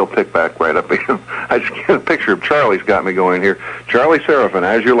 but they'll pick back right up. I just get a picture of Charlie's got me going here. Charlie Seraphin,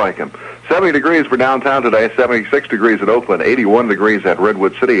 as you like him. 70 degrees for downtown today, 76 degrees at Oakland, 81 degrees at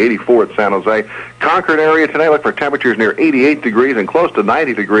Redwood City, 84 at San Jose. Concord area today, look for temperatures near 88 degrees and close to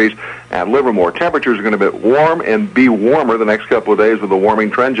 90 degrees at Livermore. Temperatures are going to be warm and be warmer the next couple of days with a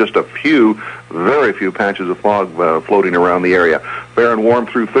warming trend. Just a few, very few patches of fog floating around the area. Fair and warm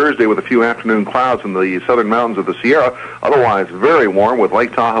through Thursday with a few afternoon clouds in the southern mountains of the Sierra. Otherwise, very warm with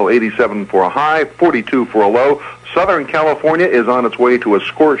Lake Tahoe 87 for a high, 42 for a low. Southern California is on its way to a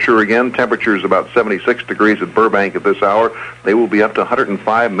scorcher again. Temperatures about 76 degrees at Burbank at this hour. They will be up to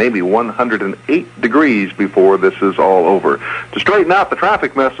 105, maybe 108 degrees before this is all over. To straighten out the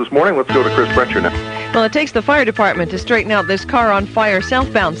traffic mess this morning, let's go to Chris Brecher now. Well, it takes the fire department to straighten out this car on fire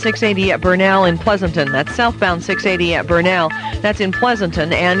southbound 680 at Burnell in Pleasanton. That's southbound 680 at Burnell. That's in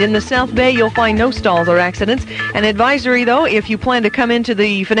Pleasanton. And in the South Bay, you'll find no stalls or accidents. An advisory, though, if you plan to come into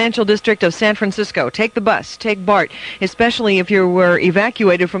the financial district of San Francisco, take the bus, take BART, especially if you were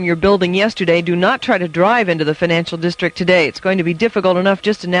evacuated from your building yesterday. Do not try to drive into the financial district today. It's going to be difficult enough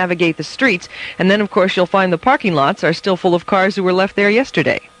just to navigate the streets. And then, of course, you'll find the parking lots are still full of cars who were left there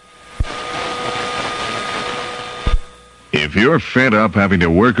yesterday. If If you're fed up having to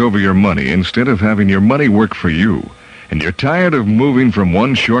work over your money instead of having your money work for you, and you're tired of moving from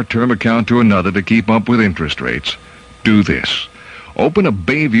one short-term account to another to keep up with interest rates, do this. Open a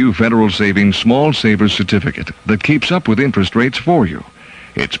Bayview Federal Savings Small Savers Certificate that keeps up with interest rates for you.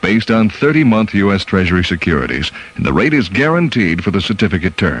 It's based on 30-month U.S. Treasury securities, and the rate is guaranteed for the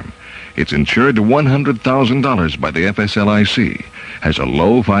certificate term. It's insured to $100,000 by the FSLIC, has a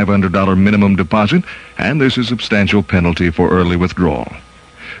low $500 minimum deposit, and there's a substantial penalty for early withdrawal.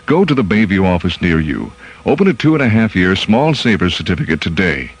 Go to the Bayview office near you. Open a 2.5-year Small Savers Certificate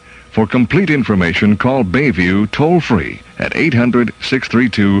today. For complete information, call Bayview toll-free at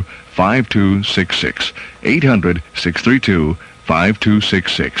 800-632-5266.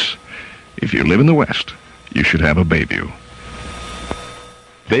 800-632-5266. If you live in the West, you should have a Bayview.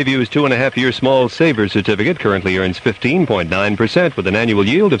 Bayview's 2.5-year Small Savers Certificate currently earns 15.9% with an annual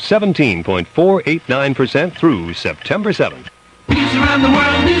yield of 17.489% through September 7th. News around the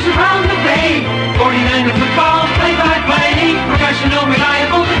world, news around the bay. 49er football, play-by-play. Professional,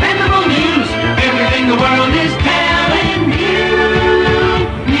 reliable, dependable news. Everything the world is telling you.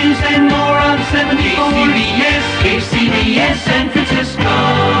 News and more on 74. KCBS San Francisco.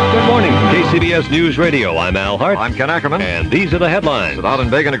 Good morning from KCBS News Radio. I'm Al Hart. I'm Ken Ackerman. And these are the headlines. Sadat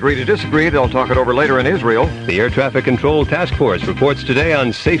and Begin agree to disagree. They'll talk it over later in Israel. The Air Traffic Control Task Force reports today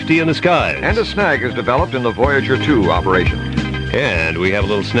on safety in the skies. And a snag is developed in the Voyager 2 operation. And we have a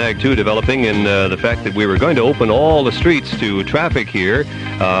little snag, too, developing in the fact that we were going to open all the streets to traffic here.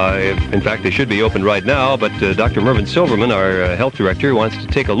 In fact, they should be open right now, but Dr. Mervyn Silverman, our health director, wants to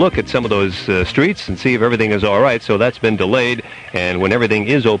take a look at some of those streets and see if everything is all right. So that's been delayed, and when everything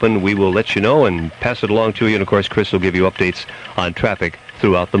is open, we will let you know and pass it along to you. And, of course, Chris will give you updates on traffic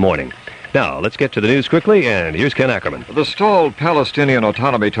throughout the morning. Now, let's get to the news quickly, and here's Ken Ackerman. The stalled Palestinian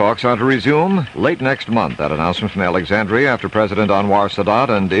autonomy talks are to resume late next month. That announcement from Alexandria after President Anwar Sadat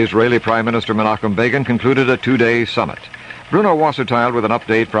and Israeli Prime Minister Menachem Begin concluded a two-day summit. Bruno Wasserteil with an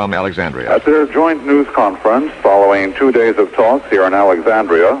update from Alexandria. At their joint news conference following 2 days of talks here in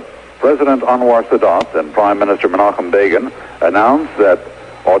Alexandria, President Anwar Sadat and Prime Minister Menachem Begin announced that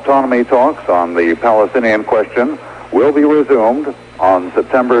autonomy talks on the Palestinian question will be resumed on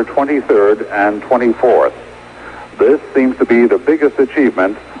September 23rd and 24th. This seems to be the biggest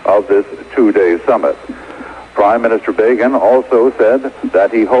achievement of this two-day summit. Prime Minister Begin also said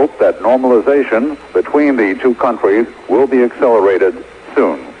that he hoped that normalization between the two countries will be accelerated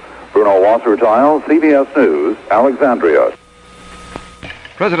soon. Bruno Wasserteil, CBS News, Alexandria.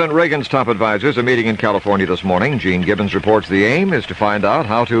 President Reagan's top advisors are meeting in California this morning. Gene Gibbons reports the aim is to find out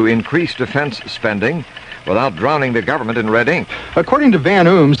how to increase defense spending without drowning the government in red ink. According to Van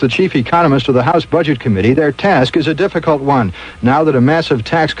Ooms, the chief economist of the House Budget Committee, their task is a difficult one. Now that a massive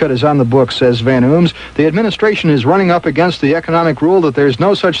tax cut is on the books, says Van Ooms, the administration is running up against the economic rule that there's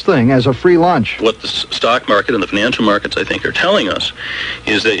no such thing as a free lunch. What the stock market and the financial markets, I think, are telling us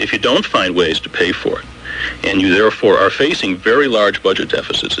is that if you don't find ways to pay for it, and you therefore are facing very large budget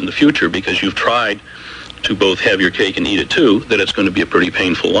deficits in the future because you've tried to both have your cake and eat it too, that it's going to be a pretty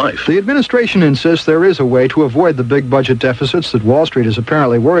painful life. The administration insists there is a way to avoid the big budget deficits that Wall Street is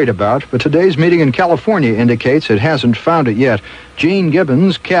apparently worried about, but today's meeting in California indicates it hasn't found it yet. Gene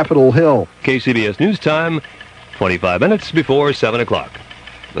Gibbons, Capitol Hill. KCBS News Time, 25 minutes before 7 o'clock.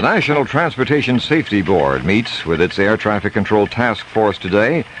 The National Transportation Safety Board meets with its Air Traffic Control Task Force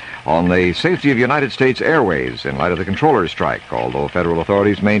today on the safety of United States airways in light of the controllers' strike. Although federal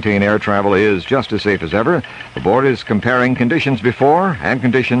authorities maintain air travel is just as safe as ever, the board is comparing conditions before and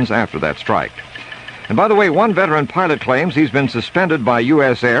conditions after that strike. And by the way, one veteran pilot claims he's been suspended by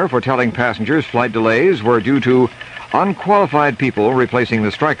U.S. Air for telling passengers flight delays were due to unqualified people replacing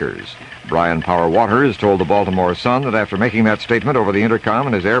the strikers. Brian Power Waters told the Baltimore Sun that after making that statement over the intercom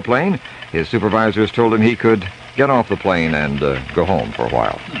in his airplane, his supervisors told him he could get off the plane and go home for a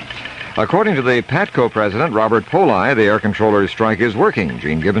while. According to the PATCO president, Robert Poli, the air controller's strike is working.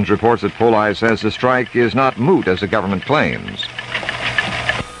 Gene Gibbons reports that Poli says the strike is not moot as the government claims.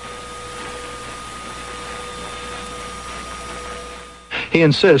 He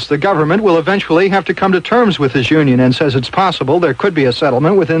insists the government will eventually have to come to terms with his union and says it's possible there could be a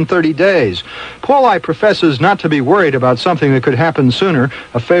settlement within 30 days. Poli professes not to be worried about something that could happen sooner,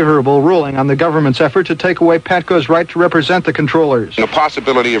 a favorable ruling on the government's effort to take away PATCO's right to represent the controllers. The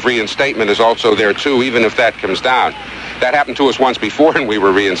possibility of reinstatement is also there, too, even if that comes down. That happened to us once before, and we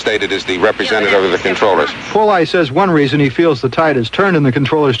were reinstated as the representative of the controllers. Pulley says one reason he feels the tide has turned in the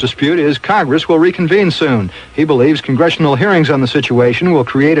controllers' dispute is Congress will reconvene soon. He believes congressional hearings on the situation will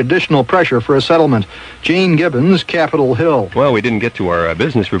create additional pressure for a settlement. Gene Gibbons, Capitol Hill. Well, we didn't get to our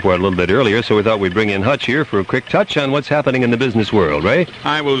business report a little bit earlier, so we thought we'd bring in Hutch here for a quick touch on what's happening in the business world, right?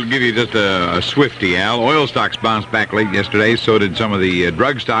 I will give you just a swifty, Al. Oil stocks bounced back late yesterday, so did some of the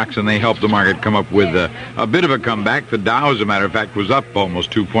drug stocks, and they helped the market come up with a bit of a comeback. The Dow, as a matter of fact, was up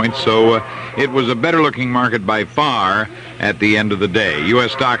almost 2 points, so it was a better-looking market by far at the end of the day.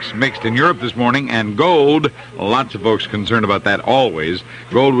 U.S. stocks mixed in Europe this morning, and gold, lots of folks concerned about that always.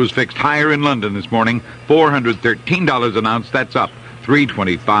 Gold was fixed higher in London this morning, $413 an ounce. That's up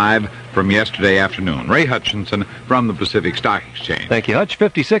 $3.25 from yesterday afternoon. Ray Hutchinson from the Pacific Stock Exchange. Thank you, Hutch.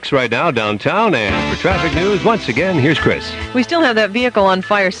 56 right now downtown. And for traffic news, once again, here's Chris. We still have that vehicle on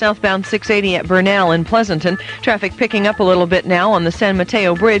fire southbound 680 at Bernal in Pleasanton. Traffic picking up a little bit now on the San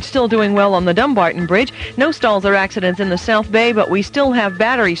Mateo Bridge. Still doing well on the Dumbarton Bridge. No stalls or accidents in the South Bay, but we still have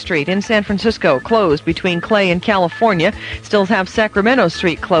Battery Street in San Francisco closed between Clay and California. Still have Sacramento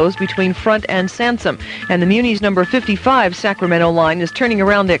Street closed between Front and Sansom. And the Muni's number 55 Sacramento line is turning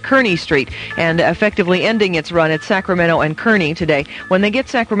around at Kearney Street and effectively ending its run at Sacramento and Kearney today. When they get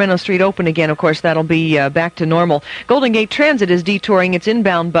Sacramento Street open again, of course, that'll be back to normal. Golden Gate Transit is detouring its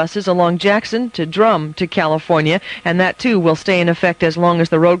inbound buses along Jackson to Drum to California, and that, too, will stay in effect as long as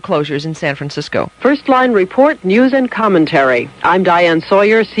the road closures in San Francisco. First Line Report, News and Commentary. I'm Diane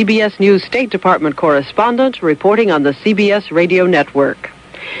Sawyer, CBS News State Department correspondent, reporting on the CBS Radio Network.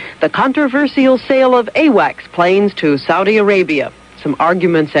 The controversial sale of AWACS planes to Saudi Arabia. Some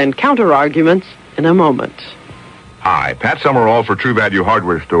arguments and counter-arguments in a moment. Hi, Pat Summerall for True Value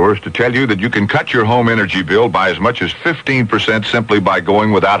Hardware Stores to tell you that you can cut your home energy bill by as much as 15% simply by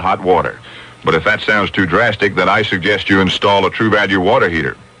going without hot water. But if that sounds too drastic, then I suggest you install a True Value water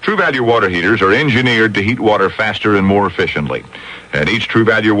heater. True Value water heaters are engineered to heat water faster and more efficiently. And each True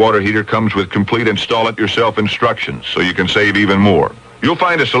Value water heater comes with complete install-it-yourself instructions, so you can save even more. You'll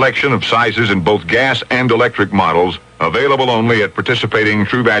find a selection of sizes in both gas and electric models, available only at participating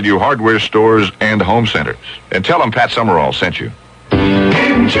True Value hardware stores and home centers. And tell them Pat Summerall sent you.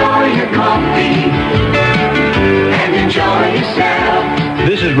 Enjoy your coffee and enjoy yourself.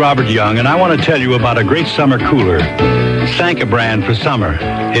 This is Robert Young, and I want to tell you about a great summer cooler. Sanka brand for summer.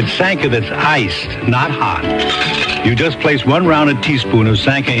 It's Sanka that's iced, not hot. You just place 1 rounded teaspoon of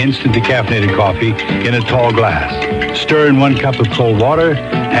Sanka instant decaffeinated coffee in a tall glass. Stir in 1 cup of cold water,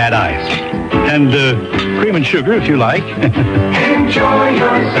 add ice. And cream and sugar if you like. Enjoy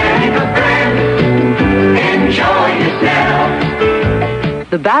your Sanka brand. Enjoy yourself.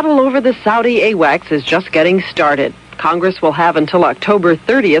 The battle over the Saudi AWACS is just getting started. Congress will have until October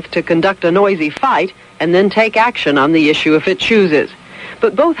 30th to conduct a noisy fight and then take action on the issue if it chooses.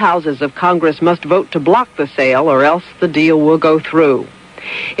 But both houses of Congress must vote to block the sale or else the deal will go through.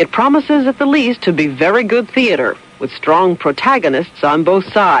 It promises at the least to be very good theater with strong protagonists on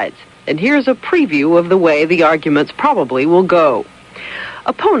both sides. And here's a preview of the way the arguments probably will go.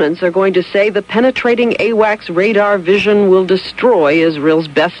 Opponents are going to say the penetrating AWACS radar vision will destroy Israel's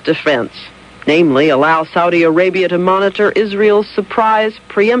best defense, namely allow Saudi Arabia to monitor Israel's surprise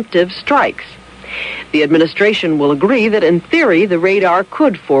preemptive strikes. The administration will agree that in theory the radar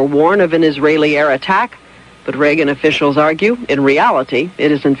could forewarn of an Israeli air attack, but Reagan officials argue in reality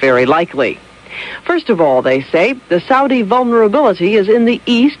it isn't very likely. First of all, they say, the Saudi vulnerability is in the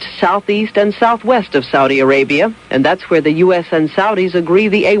east, southeast, and southwest of Saudi Arabia, and that's where the U.S. and Saudis agree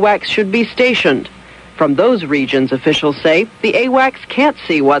the AWACS should be stationed. From those regions, officials say, the AWACS can't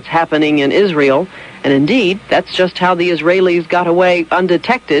see what's happening in Israel, and indeed, that's just how the Israelis got away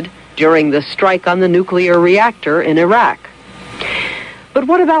undetected during the strike on the nuclear reactor in Iraq. But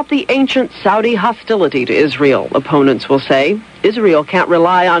what about the ancient Saudi hostility to Israel, opponents will say? Israel can't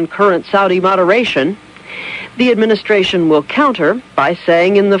rely on current Saudi moderation. The administration will counter by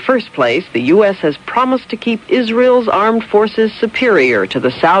saying, in the first place, the U.S. has promised to keep Israel's armed forces superior to the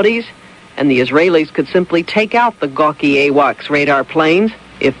Saudis, and the Israelis could simply take out the gawky AWACS radar planes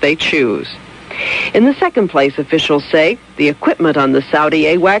if they choose. In the second place, officials say, the equipment on the Saudi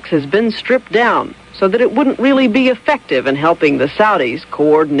AWACS has been stripped down so that it wouldn't really be effective in helping the Saudis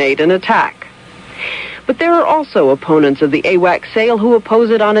coordinate an attack. But there are also opponents of the AWACS sale who oppose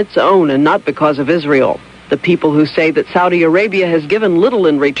it on its own and not because of Israel. The people who say that Saudi Arabia has given little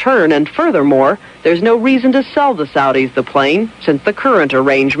in return, and furthermore, there's no reason to sell the Saudis the plane, since the current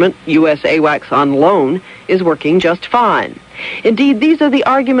arrangement, U.S. AWACS on loan, is working just fine. Indeed, these are the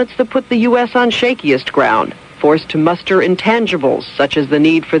arguments that put the U.S. on shakiest ground. forced to muster intangibles, such as the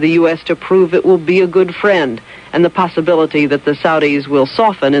need for the U.S. to prove it will be a good friend and the possibility that the Saudis will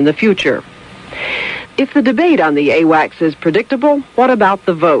soften in the future. If the debate on the AWACS is predictable, what about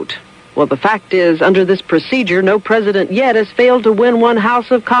the vote? Well, the fact is, under this procedure, no president yet has failed to win one house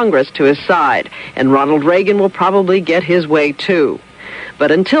of Congress to his side, and Ronald Reagan will probably get his way too.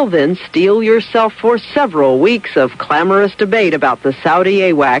 But until then, steel yourself for several weeks of clamorous debate about the Saudi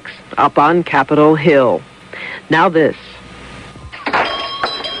AWACS up on Capitol Hill. Now this.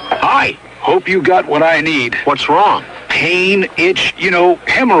 Hi, hope you got what I need. What's wrong? Pain, itch,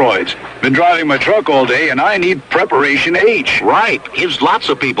 hemorrhoids. Been driving my truck all day, and I need Preparation H. Right. Gives lots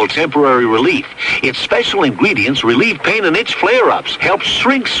of people temporary relief. Its special ingredients relieve pain and itch flare-ups. Helps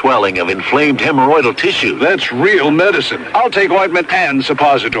shrink swelling of inflamed hemorrhoidal tissue. That's real medicine. I'll take ointment and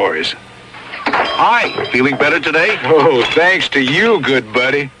suppositories. Hi. Feeling better today? Oh, thanks to you, good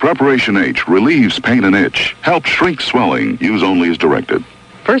buddy. Preparation H relieves pain and itch. Helps shrink swelling. Use only as directed.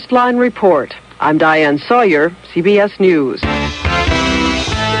 First Line Report. I'm Diane Sawyer, CBS News.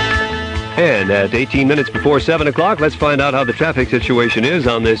 And at 18 minutes before 7 o'clock, let's find out how the traffic situation is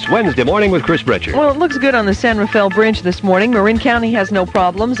on this Wednesday morning with Chris Brecher. Well, it looks good on the San Rafael Bridge this morning. Marin County has no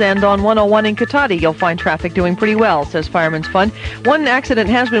problems, and on 101 in Cotati, you'll find traffic doing pretty well, says Fireman's Fund. One accident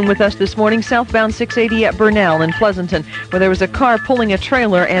has been with us this morning, southbound 680 at Burnell in Pleasanton, where there was a car pulling a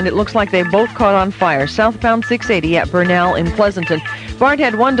trailer, and it looks like they both caught on fire. Southbound 680 at Burnell in Pleasanton. Bart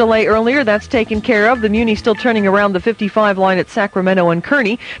had one delay earlier. That's taken care of. The Muni still turning around the 55 line at Sacramento and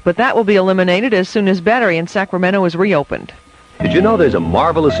Kearney, but that will be eliminated as soon as Battery in Sacramento is reopened. Did you know there's a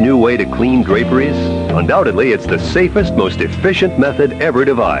marvelous new way to clean draperies? Undoubtedly, it's the safest, most efficient method ever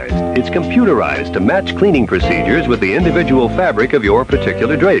devised. It's computerized to match cleaning procedures with the individual fabric of your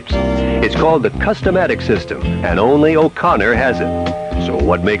particular drapes. It's called the Customatic system, and only O'Connor has it. So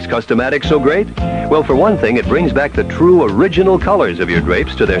what makes Customatic so great? Well, for one thing, it brings back the true original colors of your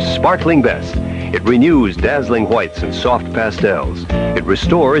drapes to their sparkling best. It renews dazzling whites and soft pastels. It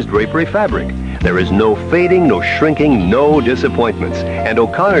restores drapery fabric. There is no fading, no shrinking, no disappointments. And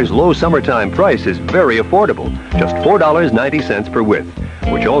O'Connor's low summertime price is very affordable, just $4.90 per width,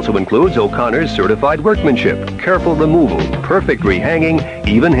 which also includes O'Connor's certified workmanship, careful removal, perfect rehanging,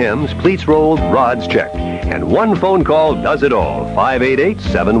 even hems, pleats rolled, rods checked. And one phone call does it all,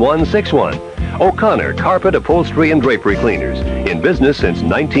 588-7161. O'Connor Carpet, Upholstery, and Drapery Cleaners, in business since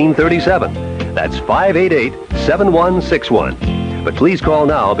 1937. That's 588-7161. But please call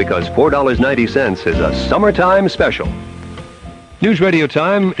now because $4.90 is a summertime special. News radio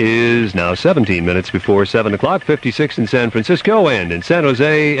time is now 17 minutes before 7 o'clock, 56 in San Francisco, and in San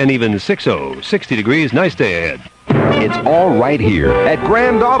Jose, an even 60, 60 degrees. Nice day ahead. It's all right here at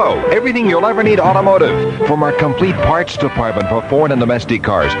Grand Auto. Everything you'll ever need automotive. From our complete parts department for foreign and domestic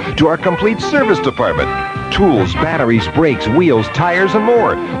cars to our complete service department. Tools, batteries, brakes, wheels, tires, and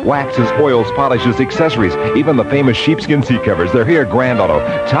more. Waxes, oils, polishes, accessories, even the famous sheepskin seat covers. They're here at Grand Auto.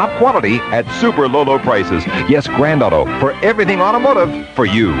 Top quality at super low prices. Yes, Grand Auto. For everything automotive for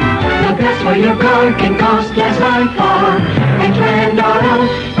you. The best for your car can cost less by far at Grand Auto.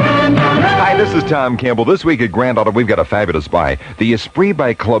 Grand Auto. Hi, this is Tom Campbell. This week at Grand Auto, we've got a fabulous buy. The Esprit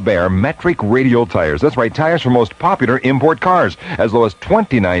by Kleber metric radial tires. That's right, tires for most popular import cars. As low as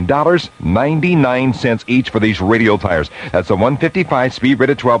 $29.99 each for these radial tires. That's a 155 speed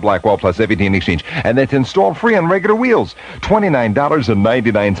rated 12 Blackwall plus everything exchange. And that's installed free on regular wheels.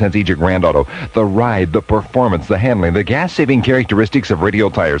 $29.99 each at Grand Auto. The ride, the performance, the handling, the gas-saving characteristics of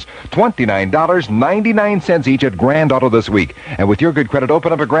radial tires. $29.99 each at Grand Auto this week. And with your good credit,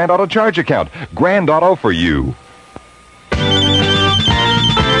 open up a Grand Auto charge account. Grand Auto for you.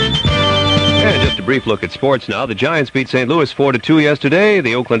 And just a brief look at sports now. The Giants beat St. Louis 4-2 yesterday.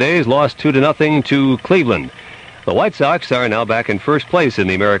 The Oakland A's lost 2-0 to Cleveland. The White Sox are now back in first place in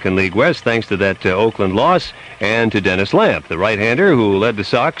the American League West thanks to that Oakland loss and to Dennis Lamp, the right-hander who led the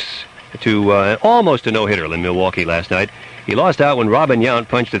Sox to almost a no-hitter in Milwaukee last night. He lost out when Robin Yount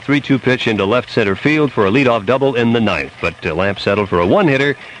punched a 3-2 pitch into left center field for a leadoff double in the ninth, but Lamp settled for a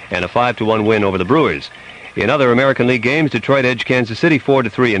one-hitter and a 5-1 win over the Brewers. In other American League games, Detroit edged Kansas City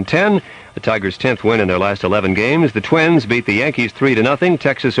 4-3 and 10. The Tigers' 10th win in their last 11 games. The Twins beat the Yankees 3-0.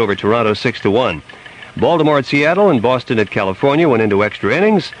 Texas over Toronto 6-1. Baltimore at Seattle and Boston at California went into extra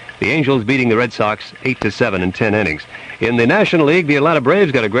innings. The Angels beating the Red Sox 8-7 in 10 innings. In the National League, the Atlanta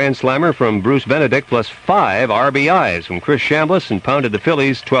Braves got a grand slammer from Bruce Benedict plus 5 RBIs from Chris Chambliss and pounded the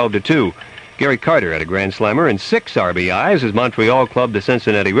Phillies 12-2. Gary Carter had a grand slammer and 6 RBIs as Montreal clubbed the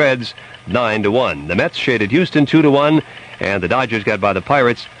Cincinnati Reds 9-1. The Mets shaded Houston 2-1, and the Dodgers got by the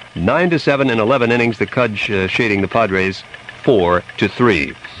Pirates 9-7 in 11 innings. The Cubs shading the Padres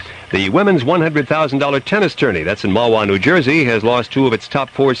 4-3. The women's $100,000 tennis tourney, that's in Mahwah, New Jersey, has lost 2 of its top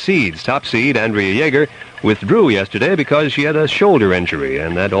 4 seeds. Top seed, Andrea Jaeger, withdrew yesterday because she had a shoulder injury,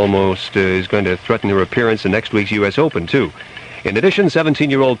 and that almost is going to threaten her appearance in next week's U.S. Open, too. In addition,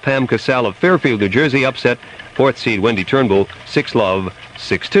 17-year-old Pam Casale of Fairfield, New Jersey, upset 4th seed Wendy Turnbull 6-love,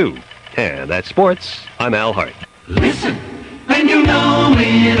 6-2. And that's sports. I'm Al Hart. Listen, and you know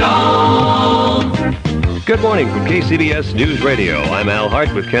it all. Good morning from KCBS News Radio. I'm Al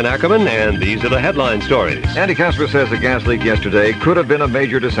Hart with Ken Ackerman, and these are the headline stories. Andy Casper says a gas leak yesterday could have been a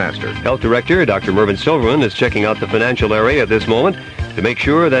major disaster. Health Director Dr. Mervyn Silverman is checking out the financial area at this moment to make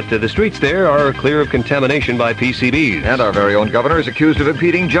sure that the streets there are clear of contamination by PCBs. And our very own governor is accused of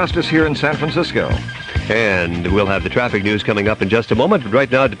impeding justice here in San Francisco. And we'll have the traffic news coming up in just a moment, but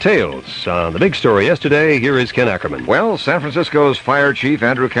right now, details on the big story yesterday. Here is Ken Ackerman. Well, San Francisco's fire chief,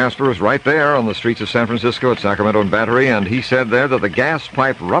 Andrew Casper, was right there on the streets of San Francisco at Sacramento and Battery, and he said there that the gas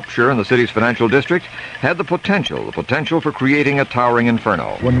pipe rupture in the city's financial district had the potential for creating a towering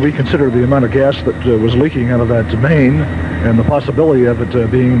inferno. When we consider the amount of gas that was leaking out of that main and the possibility of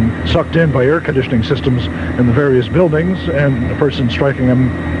it being sucked in by air conditioning systems in the various buildings, and a person striking a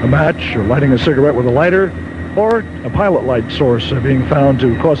match or lighting a cigarette with a lighter, or a pilot light source being found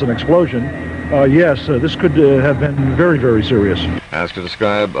to cause an explosion, yes, this could have been very, very serious. Asked to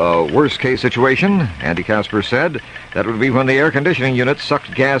describe a worst-case situation, Andy Casper said that would be when the air conditioning unit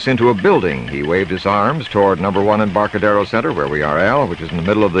sucked gas into a building. He waved his arms toward number 1 Embarcadero Center, where we are, Al, which is in the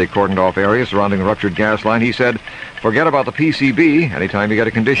middle of the cordoned-off area surrounding the ruptured gas line. He said, forget about the PCB. Anytime you get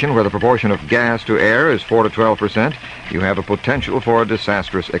a condition where the proportion of gas to air is 4 to 12%, you have a potential for a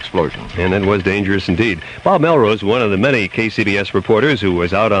disastrous explosion. And it was dangerous indeed. Bob Melrose, one of the many KCBS reporters who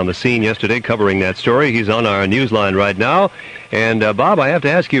was out on the scene yesterday covering that story. He's on our news line right now. And, Bob, I have to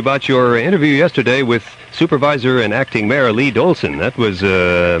ask you about your interview yesterday with Supervisor and Acting Mayor Lee Dolson. That was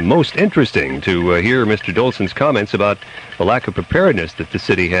most interesting to hear Mr. Dolson's comments about the lack of preparedness that the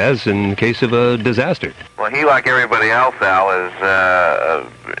city has in case of a disaster. Well, he, like everybody else, Al,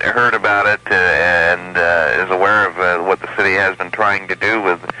 has heard about it and is aware of what the city has been trying to do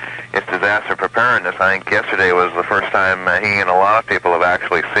with its disaster preparedness. I think yesterday was the first time he and a lot of people have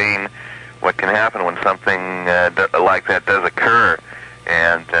actually seen what can happen when something like that does occur.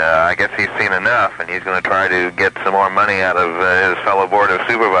 And I guess he's seen enough, and he's going to try to get some more money out of his fellow Board of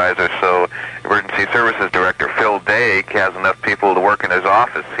Supervisors. So Emergency Services Director Phil Day has enough people to work in his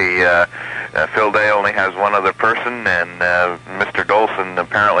office. Phil Day only has one other person, and Mr. Dolson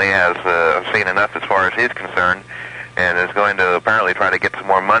apparently has seen enough as far as he's concerned, and is going to apparently try to get some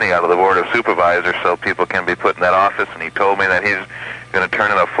more money out of the Board of Supervisors so people can be put in that office. And he told me that he's going to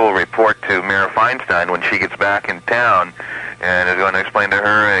turn in a full report to Mayor Feinstein when she gets back in town, and is going to explain to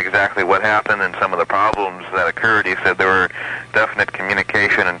her exactly what happened and some of the problems that occurred. He said there were definite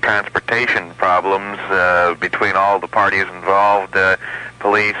communication and transportation problems between all the parties involved,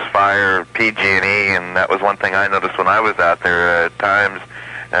 police, fire, PG&E, and that was one thing I noticed when I was out there. At times,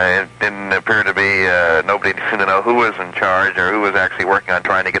 it didn't appear to be, nobody seemed to know who was in charge or who was actually working on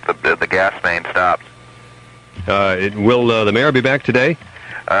trying to get the gas main stopped. Will the mayor be back today?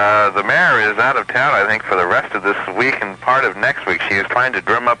 The mayor is out of town, I think, for the rest of this week and part of next week. She is trying to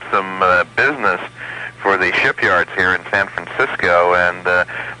drum up some business for the shipyards here in San Francisco, and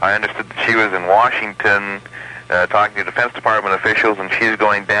I understood that she was in Washington talking to Defense Department officials, and she's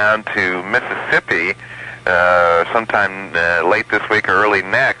going down to Mississippi sometime late this week or early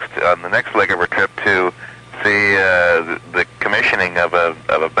next, on the next leg of her trip, to see the commissioning of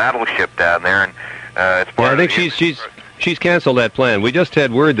a battleship down there. And it's part I think she's canceled that plan. We just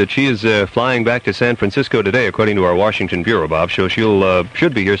had word that she is flying back to San Francisco today, according to our Washington bureau, Bob. So she'll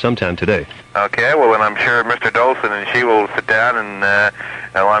should be here sometime today. Okay, well, then I'm sure Mr. Dolson and she will sit down and,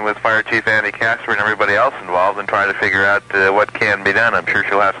 along with Fire Chief Andy Casper and everybody else involved, and try to figure out what can be done. I'm sure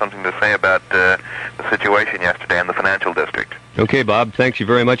she'll have something to say about the situation yesterday in the financial district. Okay, Bob, thanks you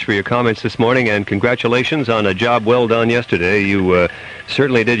very much for your comments this morning, and congratulations on a job well done yesterday. You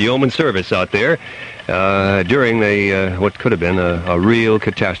certainly did yeoman service out there during what could have been a real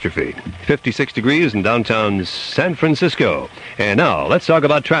catastrophe. 56 degrees in downtown San Francisco. And now, let's talk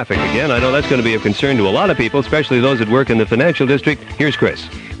about traffic again. I know that's going to be of concern to a lot of people, especially those that work in the financial district. Here's Chris.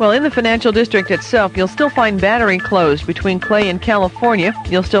 Well, in the financial district itself, you'll still find Battery closed between Clay and California.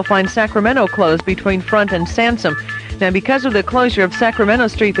 You'll still find Sacramento closed between Front and Sansom. Now, because of the closure of Sacramento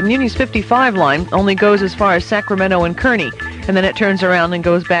Street, the Muni's 55 line only goes as far as Sacramento and Kearney, and then it turns around and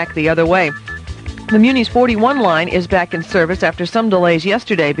goes back the other way. The Muni's 41 line is back in service after some delays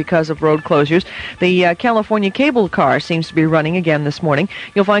yesterday because of road closures. The California cable car seems to be running again this morning.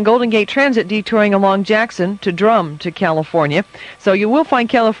 You'll find Golden Gate Transit detouring along Jackson to Drum to California. So you will find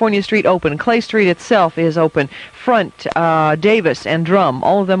California Street open. Clay Street itself is open. Front, Davis, and Drum,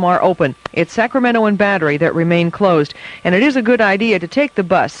 all of them are open. It's Sacramento and Battery that remain closed. And it is a good idea to take the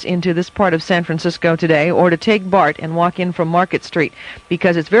bus into this part of San Francisco today or to take BART and walk in from Market Street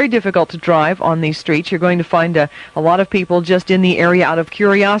because it's very difficult to drive on these streets. You're going to find a lot of people just in the area out of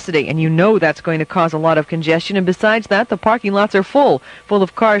curiosity, and you know that's going to cause a lot of congestion. And besides that, the parking lots are full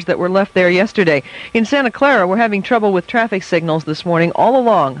of cars that were left there yesterday. In Santa Clara, we're having trouble with traffic signals this morning all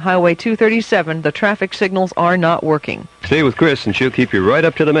along Highway 237. The traffic signals are not working. Stay with Chris, and she'll keep you right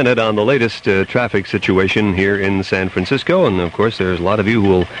up to the minute on the latest traffic situation here in San Francisco. And, of course, there's a lot of you who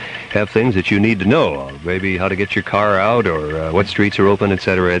will have things that you need to know, maybe how to get your car out or what streets are open,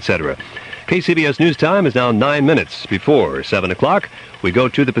 etc., etc. KCBS News Time is now 9 minutes before 7 o'clock. We go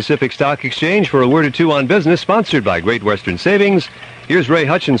to the Pacific Stock Exchange for a word or two on business, sponsored by Great Western Savings. Here's Ray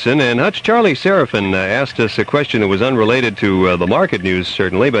Hutchinson. And Hutch, Charlie Seraphin asked us a question that was unrelated to the market news,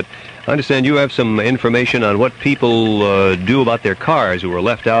 certainly, but I understand you have some information on what people do about their cars who were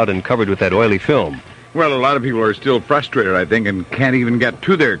left out and covered with that oily film. Well, a lot of people are still frustrated, I think, and can't even get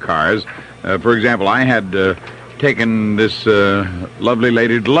to their cars. For example, I had taken this lovely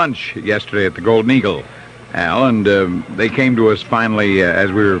lady to lunch yesterday at the Golden Eagle, Al, and they came to us finally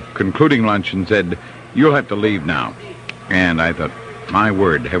as we were concluding lunch and said, "You'll have to leave now." And I thought, my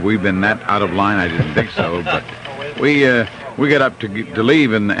word, have we been that out of line? I didn't think so, but we got up to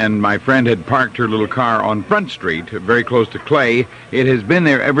leave, and my friend had parked her little car on Front Street, very close to Clay. It has been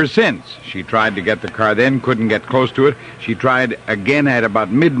there ever since. She tried to get the car then, couldn't get close to it. She tried again at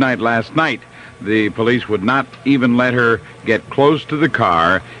about midnight last night. The police would not even let her get close to the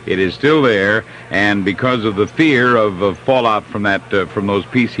car. It is still there, and because of the fear of fallout from from those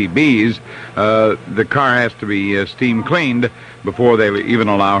PCBs, the car has to be steam cleaned before they even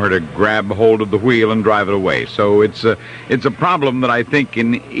allow her to grab hold of the wheel and drive it away. So it's a problem that I think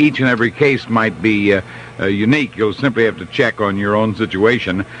in each and every case might be unique. You'll simply have to check on your own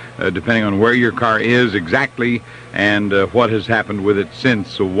situation, depending on where your car is exactly and what has happened with it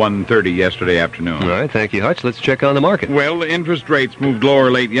since 1:30 yesterday afternoon. All right, thank you, Hutch. Let's check on the market. Well, the interest rates moved lower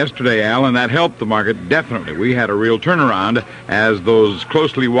late yesterday, Al, and that helped the market, definitely. We had a real turnaround as those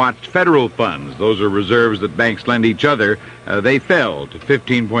closely watched federal funds, those are reserves that banks lend each other, they fell to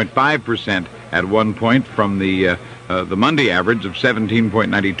 15.5% at one point from the Monday average of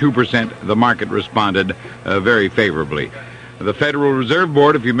 17.92%. The market responded very favorably. The Federal Reserve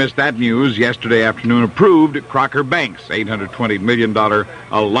Board, if you missed that news, yesterday afternoon approved Crocker Bank's $820 million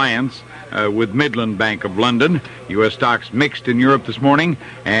alliance with Midland Bank of London. U.S. stocks mixed in Europe this morning,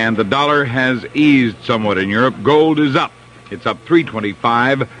 and the dollar has eased somewhat in Europe. Gold is up. It's up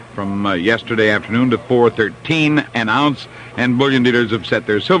 $3.25 from yesterday afternoon to $4.13 an ounce, and bullion dealers have set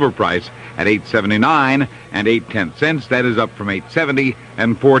their silver price at $8.79 and 8/10 cents. That is up from $8.70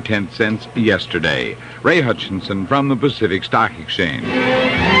 and 4/10 cents yesterday. Ray Hutchinson from the Pacific Stock Exchange.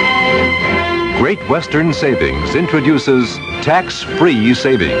 Great Western Savings introduces tax-free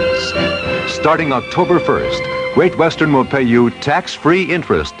savings. Starting October 1st, Great Western will pay you tax-free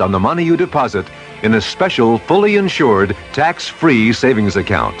interest on the money you deposit in a special, fully insured, tax-free savings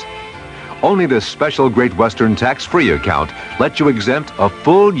account. Only this special Great Western tax-free account lets you exempt a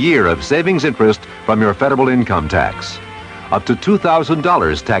full year of savings interest from your federal income tax. Up to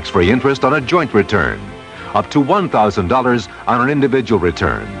 $2,000 tax-free interest on a joint return. Up to $1,000 on an individual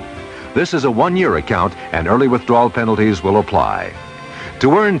return. This is a one-year account, and early withdrawal penalties will apply.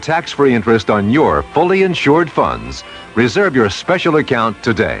 To earn tax-free interest on your fully insured funds, reserve your special account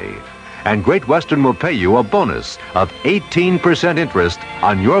today. And Great Western will pay you a bonus of 18% interest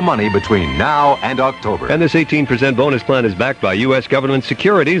on your money between now and October. And this 18% bonus plan is backed by U.S. government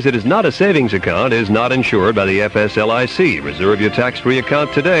securities. It is not a savings account, is not insured by the FSLIC. Reserve your tax-free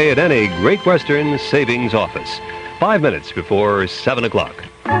account today at any Great Western savings office. 5 minutes before 7 o'clock.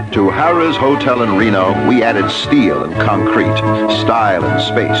 To Harrah's Hotel in Reno, we added steel and concrete, style and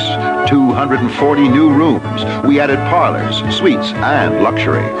space, 240 new rooms. We added parlors, suites, and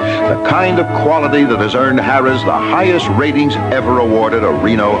luxury. The kind of quality that has earned Harrah's the highest ratings ever awarded a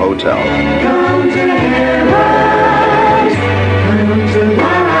Reno hotel. Come to Harrah's, come to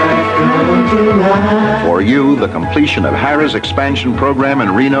life, come tonight. For you, the completion of Harrah's expansion program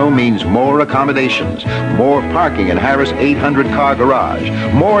in Reno means more accommodations, more parking in Harrah's 800-car garage,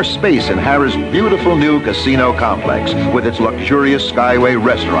 more space in Harrah's beautiful new casino complex with its luxurious Skyway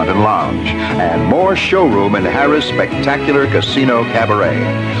restaurant and lounge, and more showroom in Harrah's spectacular casino cabaret.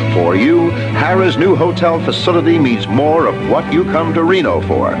 For you, Harrah's new hotel facility means more of what you come to Reno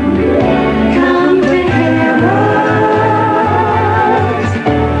for. Come to Harrah's.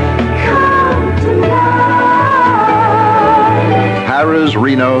 Harrah's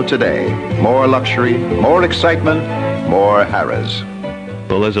Reno today. More luxury, more excitement, more Harrah's.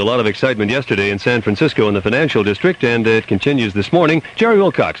 Well, there's a lot of excitement yesterday in San Francisco in the financial district, and it continues this morning. Jerry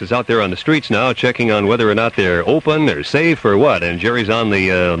Wilcox is out there on the streets now checking on whether or not they're open, they're safe, or what. And Jerry's on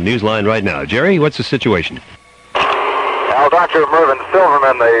the news line right now. Jerry, what's the situation? Well, Dr. Mervyn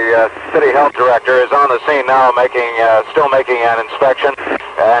Silverman, the city health director, is on the scene now, still making an inspection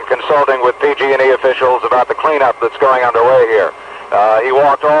and consulting with PG&E officials about the cleanup that's going underway here. He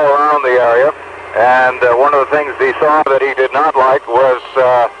walked all around the area, and one of the things he saw that he did not like was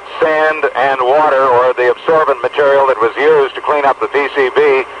sand and water, or the absorbent material that was used to clean up the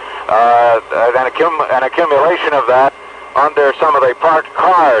PCB, an accumulation of that under some of the parked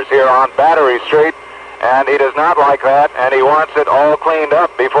cars here on Battery Street, and he does not like that, and he wants it all cleaned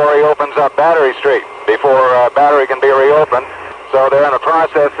up before he opens up Battery Street, before Battery can be reopened. So they're in the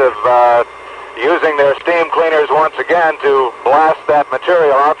process of using their steam cleaners once again to blast that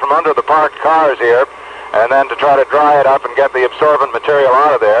material out from under the parked cars here, and then to try to dry it up and get the absorbent material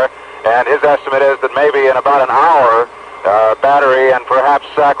out of there. And his estimate is that maybe in about an hour, Battery and perhaps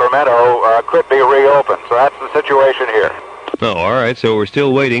Sacramento could be reopened. So that's the situation here. Oh, all right. So we're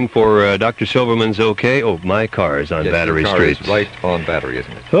still waiting for Dr. Silverman's okay. Oh, my car is on Battery Street. Is right on Battery,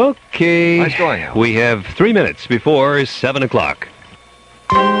 isn't it? Okay. Nice going, Al. We have 3 minutes before 7 o'clock.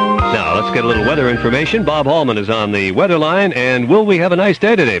 Now, let's get a little weather information. Bob Hallman is on the weather line, and will we have a nice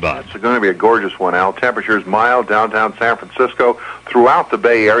day today, Bob? It's going to be a gorgeous one, Al. Temperatures mild downtown San Francisco, throughout the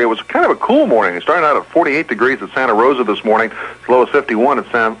Bay Area. It was kind of a cool morning. It started out at 48 degrees at Santa Rosa this morning, as low as 51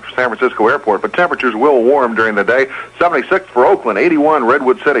 at San Francisco Airport, but temperatures will warm during the day. 76 for Oakland, 81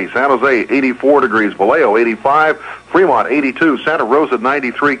 Redwood City, San Jose 84 degrees, Vallejo 85, Fremont 82, Santa Rosa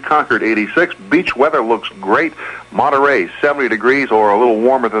 93, Concord 86. Beach weather looks great. Monterey 70 degrees or a little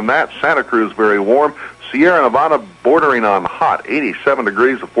warmer than that. Santa Cruz very warm. Sierra Nevada bordering on hot, 87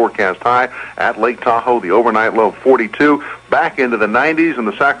 degrees, the forecast high. At Lake Tahoe, the overnight low 42. Back into the 90s in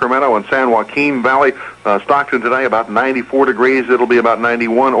the Sacramento and San Joaquin Valley. Stockton today about 94 degrees. It'll be about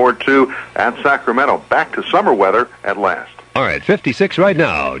 91 or 2 at Sacramento. Back to summer weather at last. All right, 56 right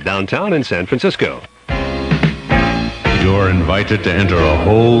now, downtown in San Francisco. You're invited to enter a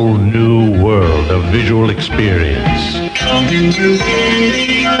whole new world of visual experience.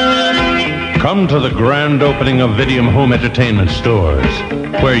 Come to the grand opening of Videum Home Entertainment Stores,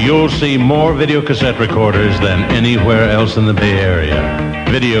 where you'll see more video cassette recorders than anywhere else in the Bay Area.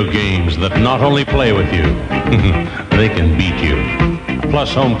 Video games that not only play with you, they can beat you.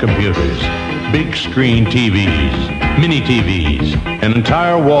 Plus home computers, big screen TVs, mini TVs, an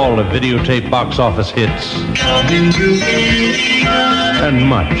entire wall of videotape box office hits, and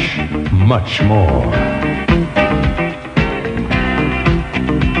much, much more.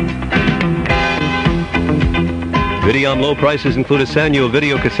 Videom low prices include a Sanyo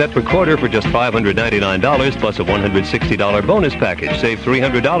video cassette recorder for just $599 plus a $160 bonus package. Save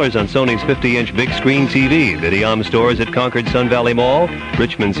 $300 on Sony's 50-inch big screen TV. Videom stores at Concord Sun Valley Mall,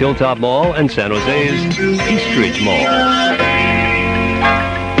 Richmond's Hilltop Mall, and San Jose's Eastridge Mall.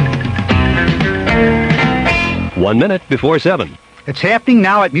 1 minute before 7. It's happening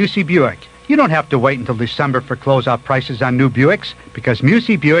now at Musey Buick. You don't have to wait until December for closeout prices on new Buicks, because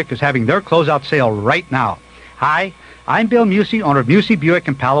Musey Buick is having their closeout sale right now. Hi, I'm Bill Musey, owner of Musey Buick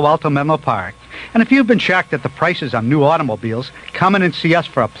in Palo Alto, Menlo Park. And if you've been shocked at the prices on new automobiles, come in and see us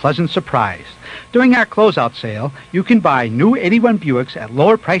for a pleasant surprise. During our closeout sale, you can buy new 81 Buicks at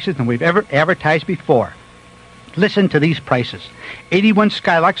lower prices than we've ever advertised before. Listen to these prices. 81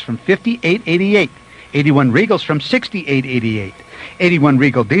 Skylux from $58.88. 81 Regals from $68.88. 81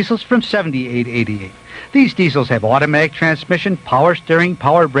 Regal Diesels from $78.88. These diesels have automatic transmission, power steering,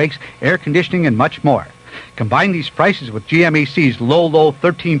 power brakes, air conditioning, and much more. Combine these prices with GMAC's low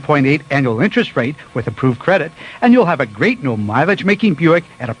 13.8 annual interest rate with approved credit, and you'll have a great new mileage-making Buick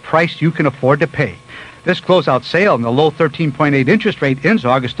at a price you can afford to pay. This closeout sale and the low 13.8 interest rate ends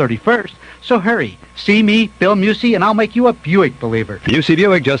August 31st, so hurry. See me, Bill Musey, and I'll make you a Buick believer. Musey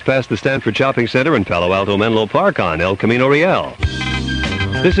Buick just past the Stanford Shopping Center in Palo Alto Menlo Park on El Camino Real.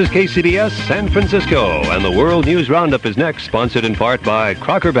 This is KCBS San Francisco, and the World News Roundup is next, sponsored in part by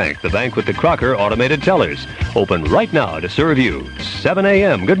Crocker Bank, the bank with the Crocker automated tellers. Open right now to serve you. 7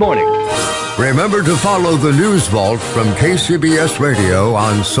 a.m. Good morning. Remember to follow the News Vault from KCBS Radio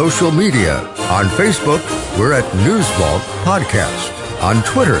on social media. On Facebook, we're at News Vault Podcast. On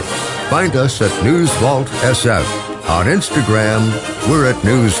Twitter, find us at News Vault SF. On Instagram, we're at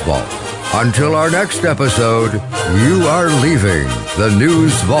News Vault. Until our next episode, you are leaving the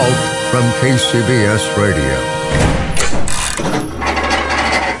News Vault from KCBS Radio.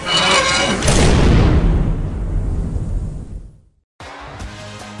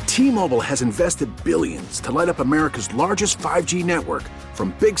 T-Mobile has invested billions to light up America's largest 5G network,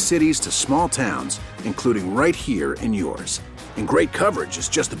 from big cities to small towns, including right here in yours. And great coverage is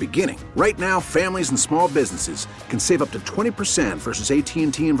just the beginning. Right now, families and small businesses can save up to 20% versus AT&T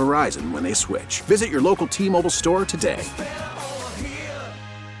and Verizon when they switch. Visit your local T-Mobile store today.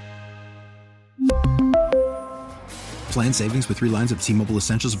 Plan savings with 3 lines of T-Mobile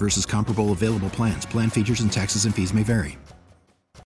Essentials versus comparable available plans. Plan features and taxes and fees may vary.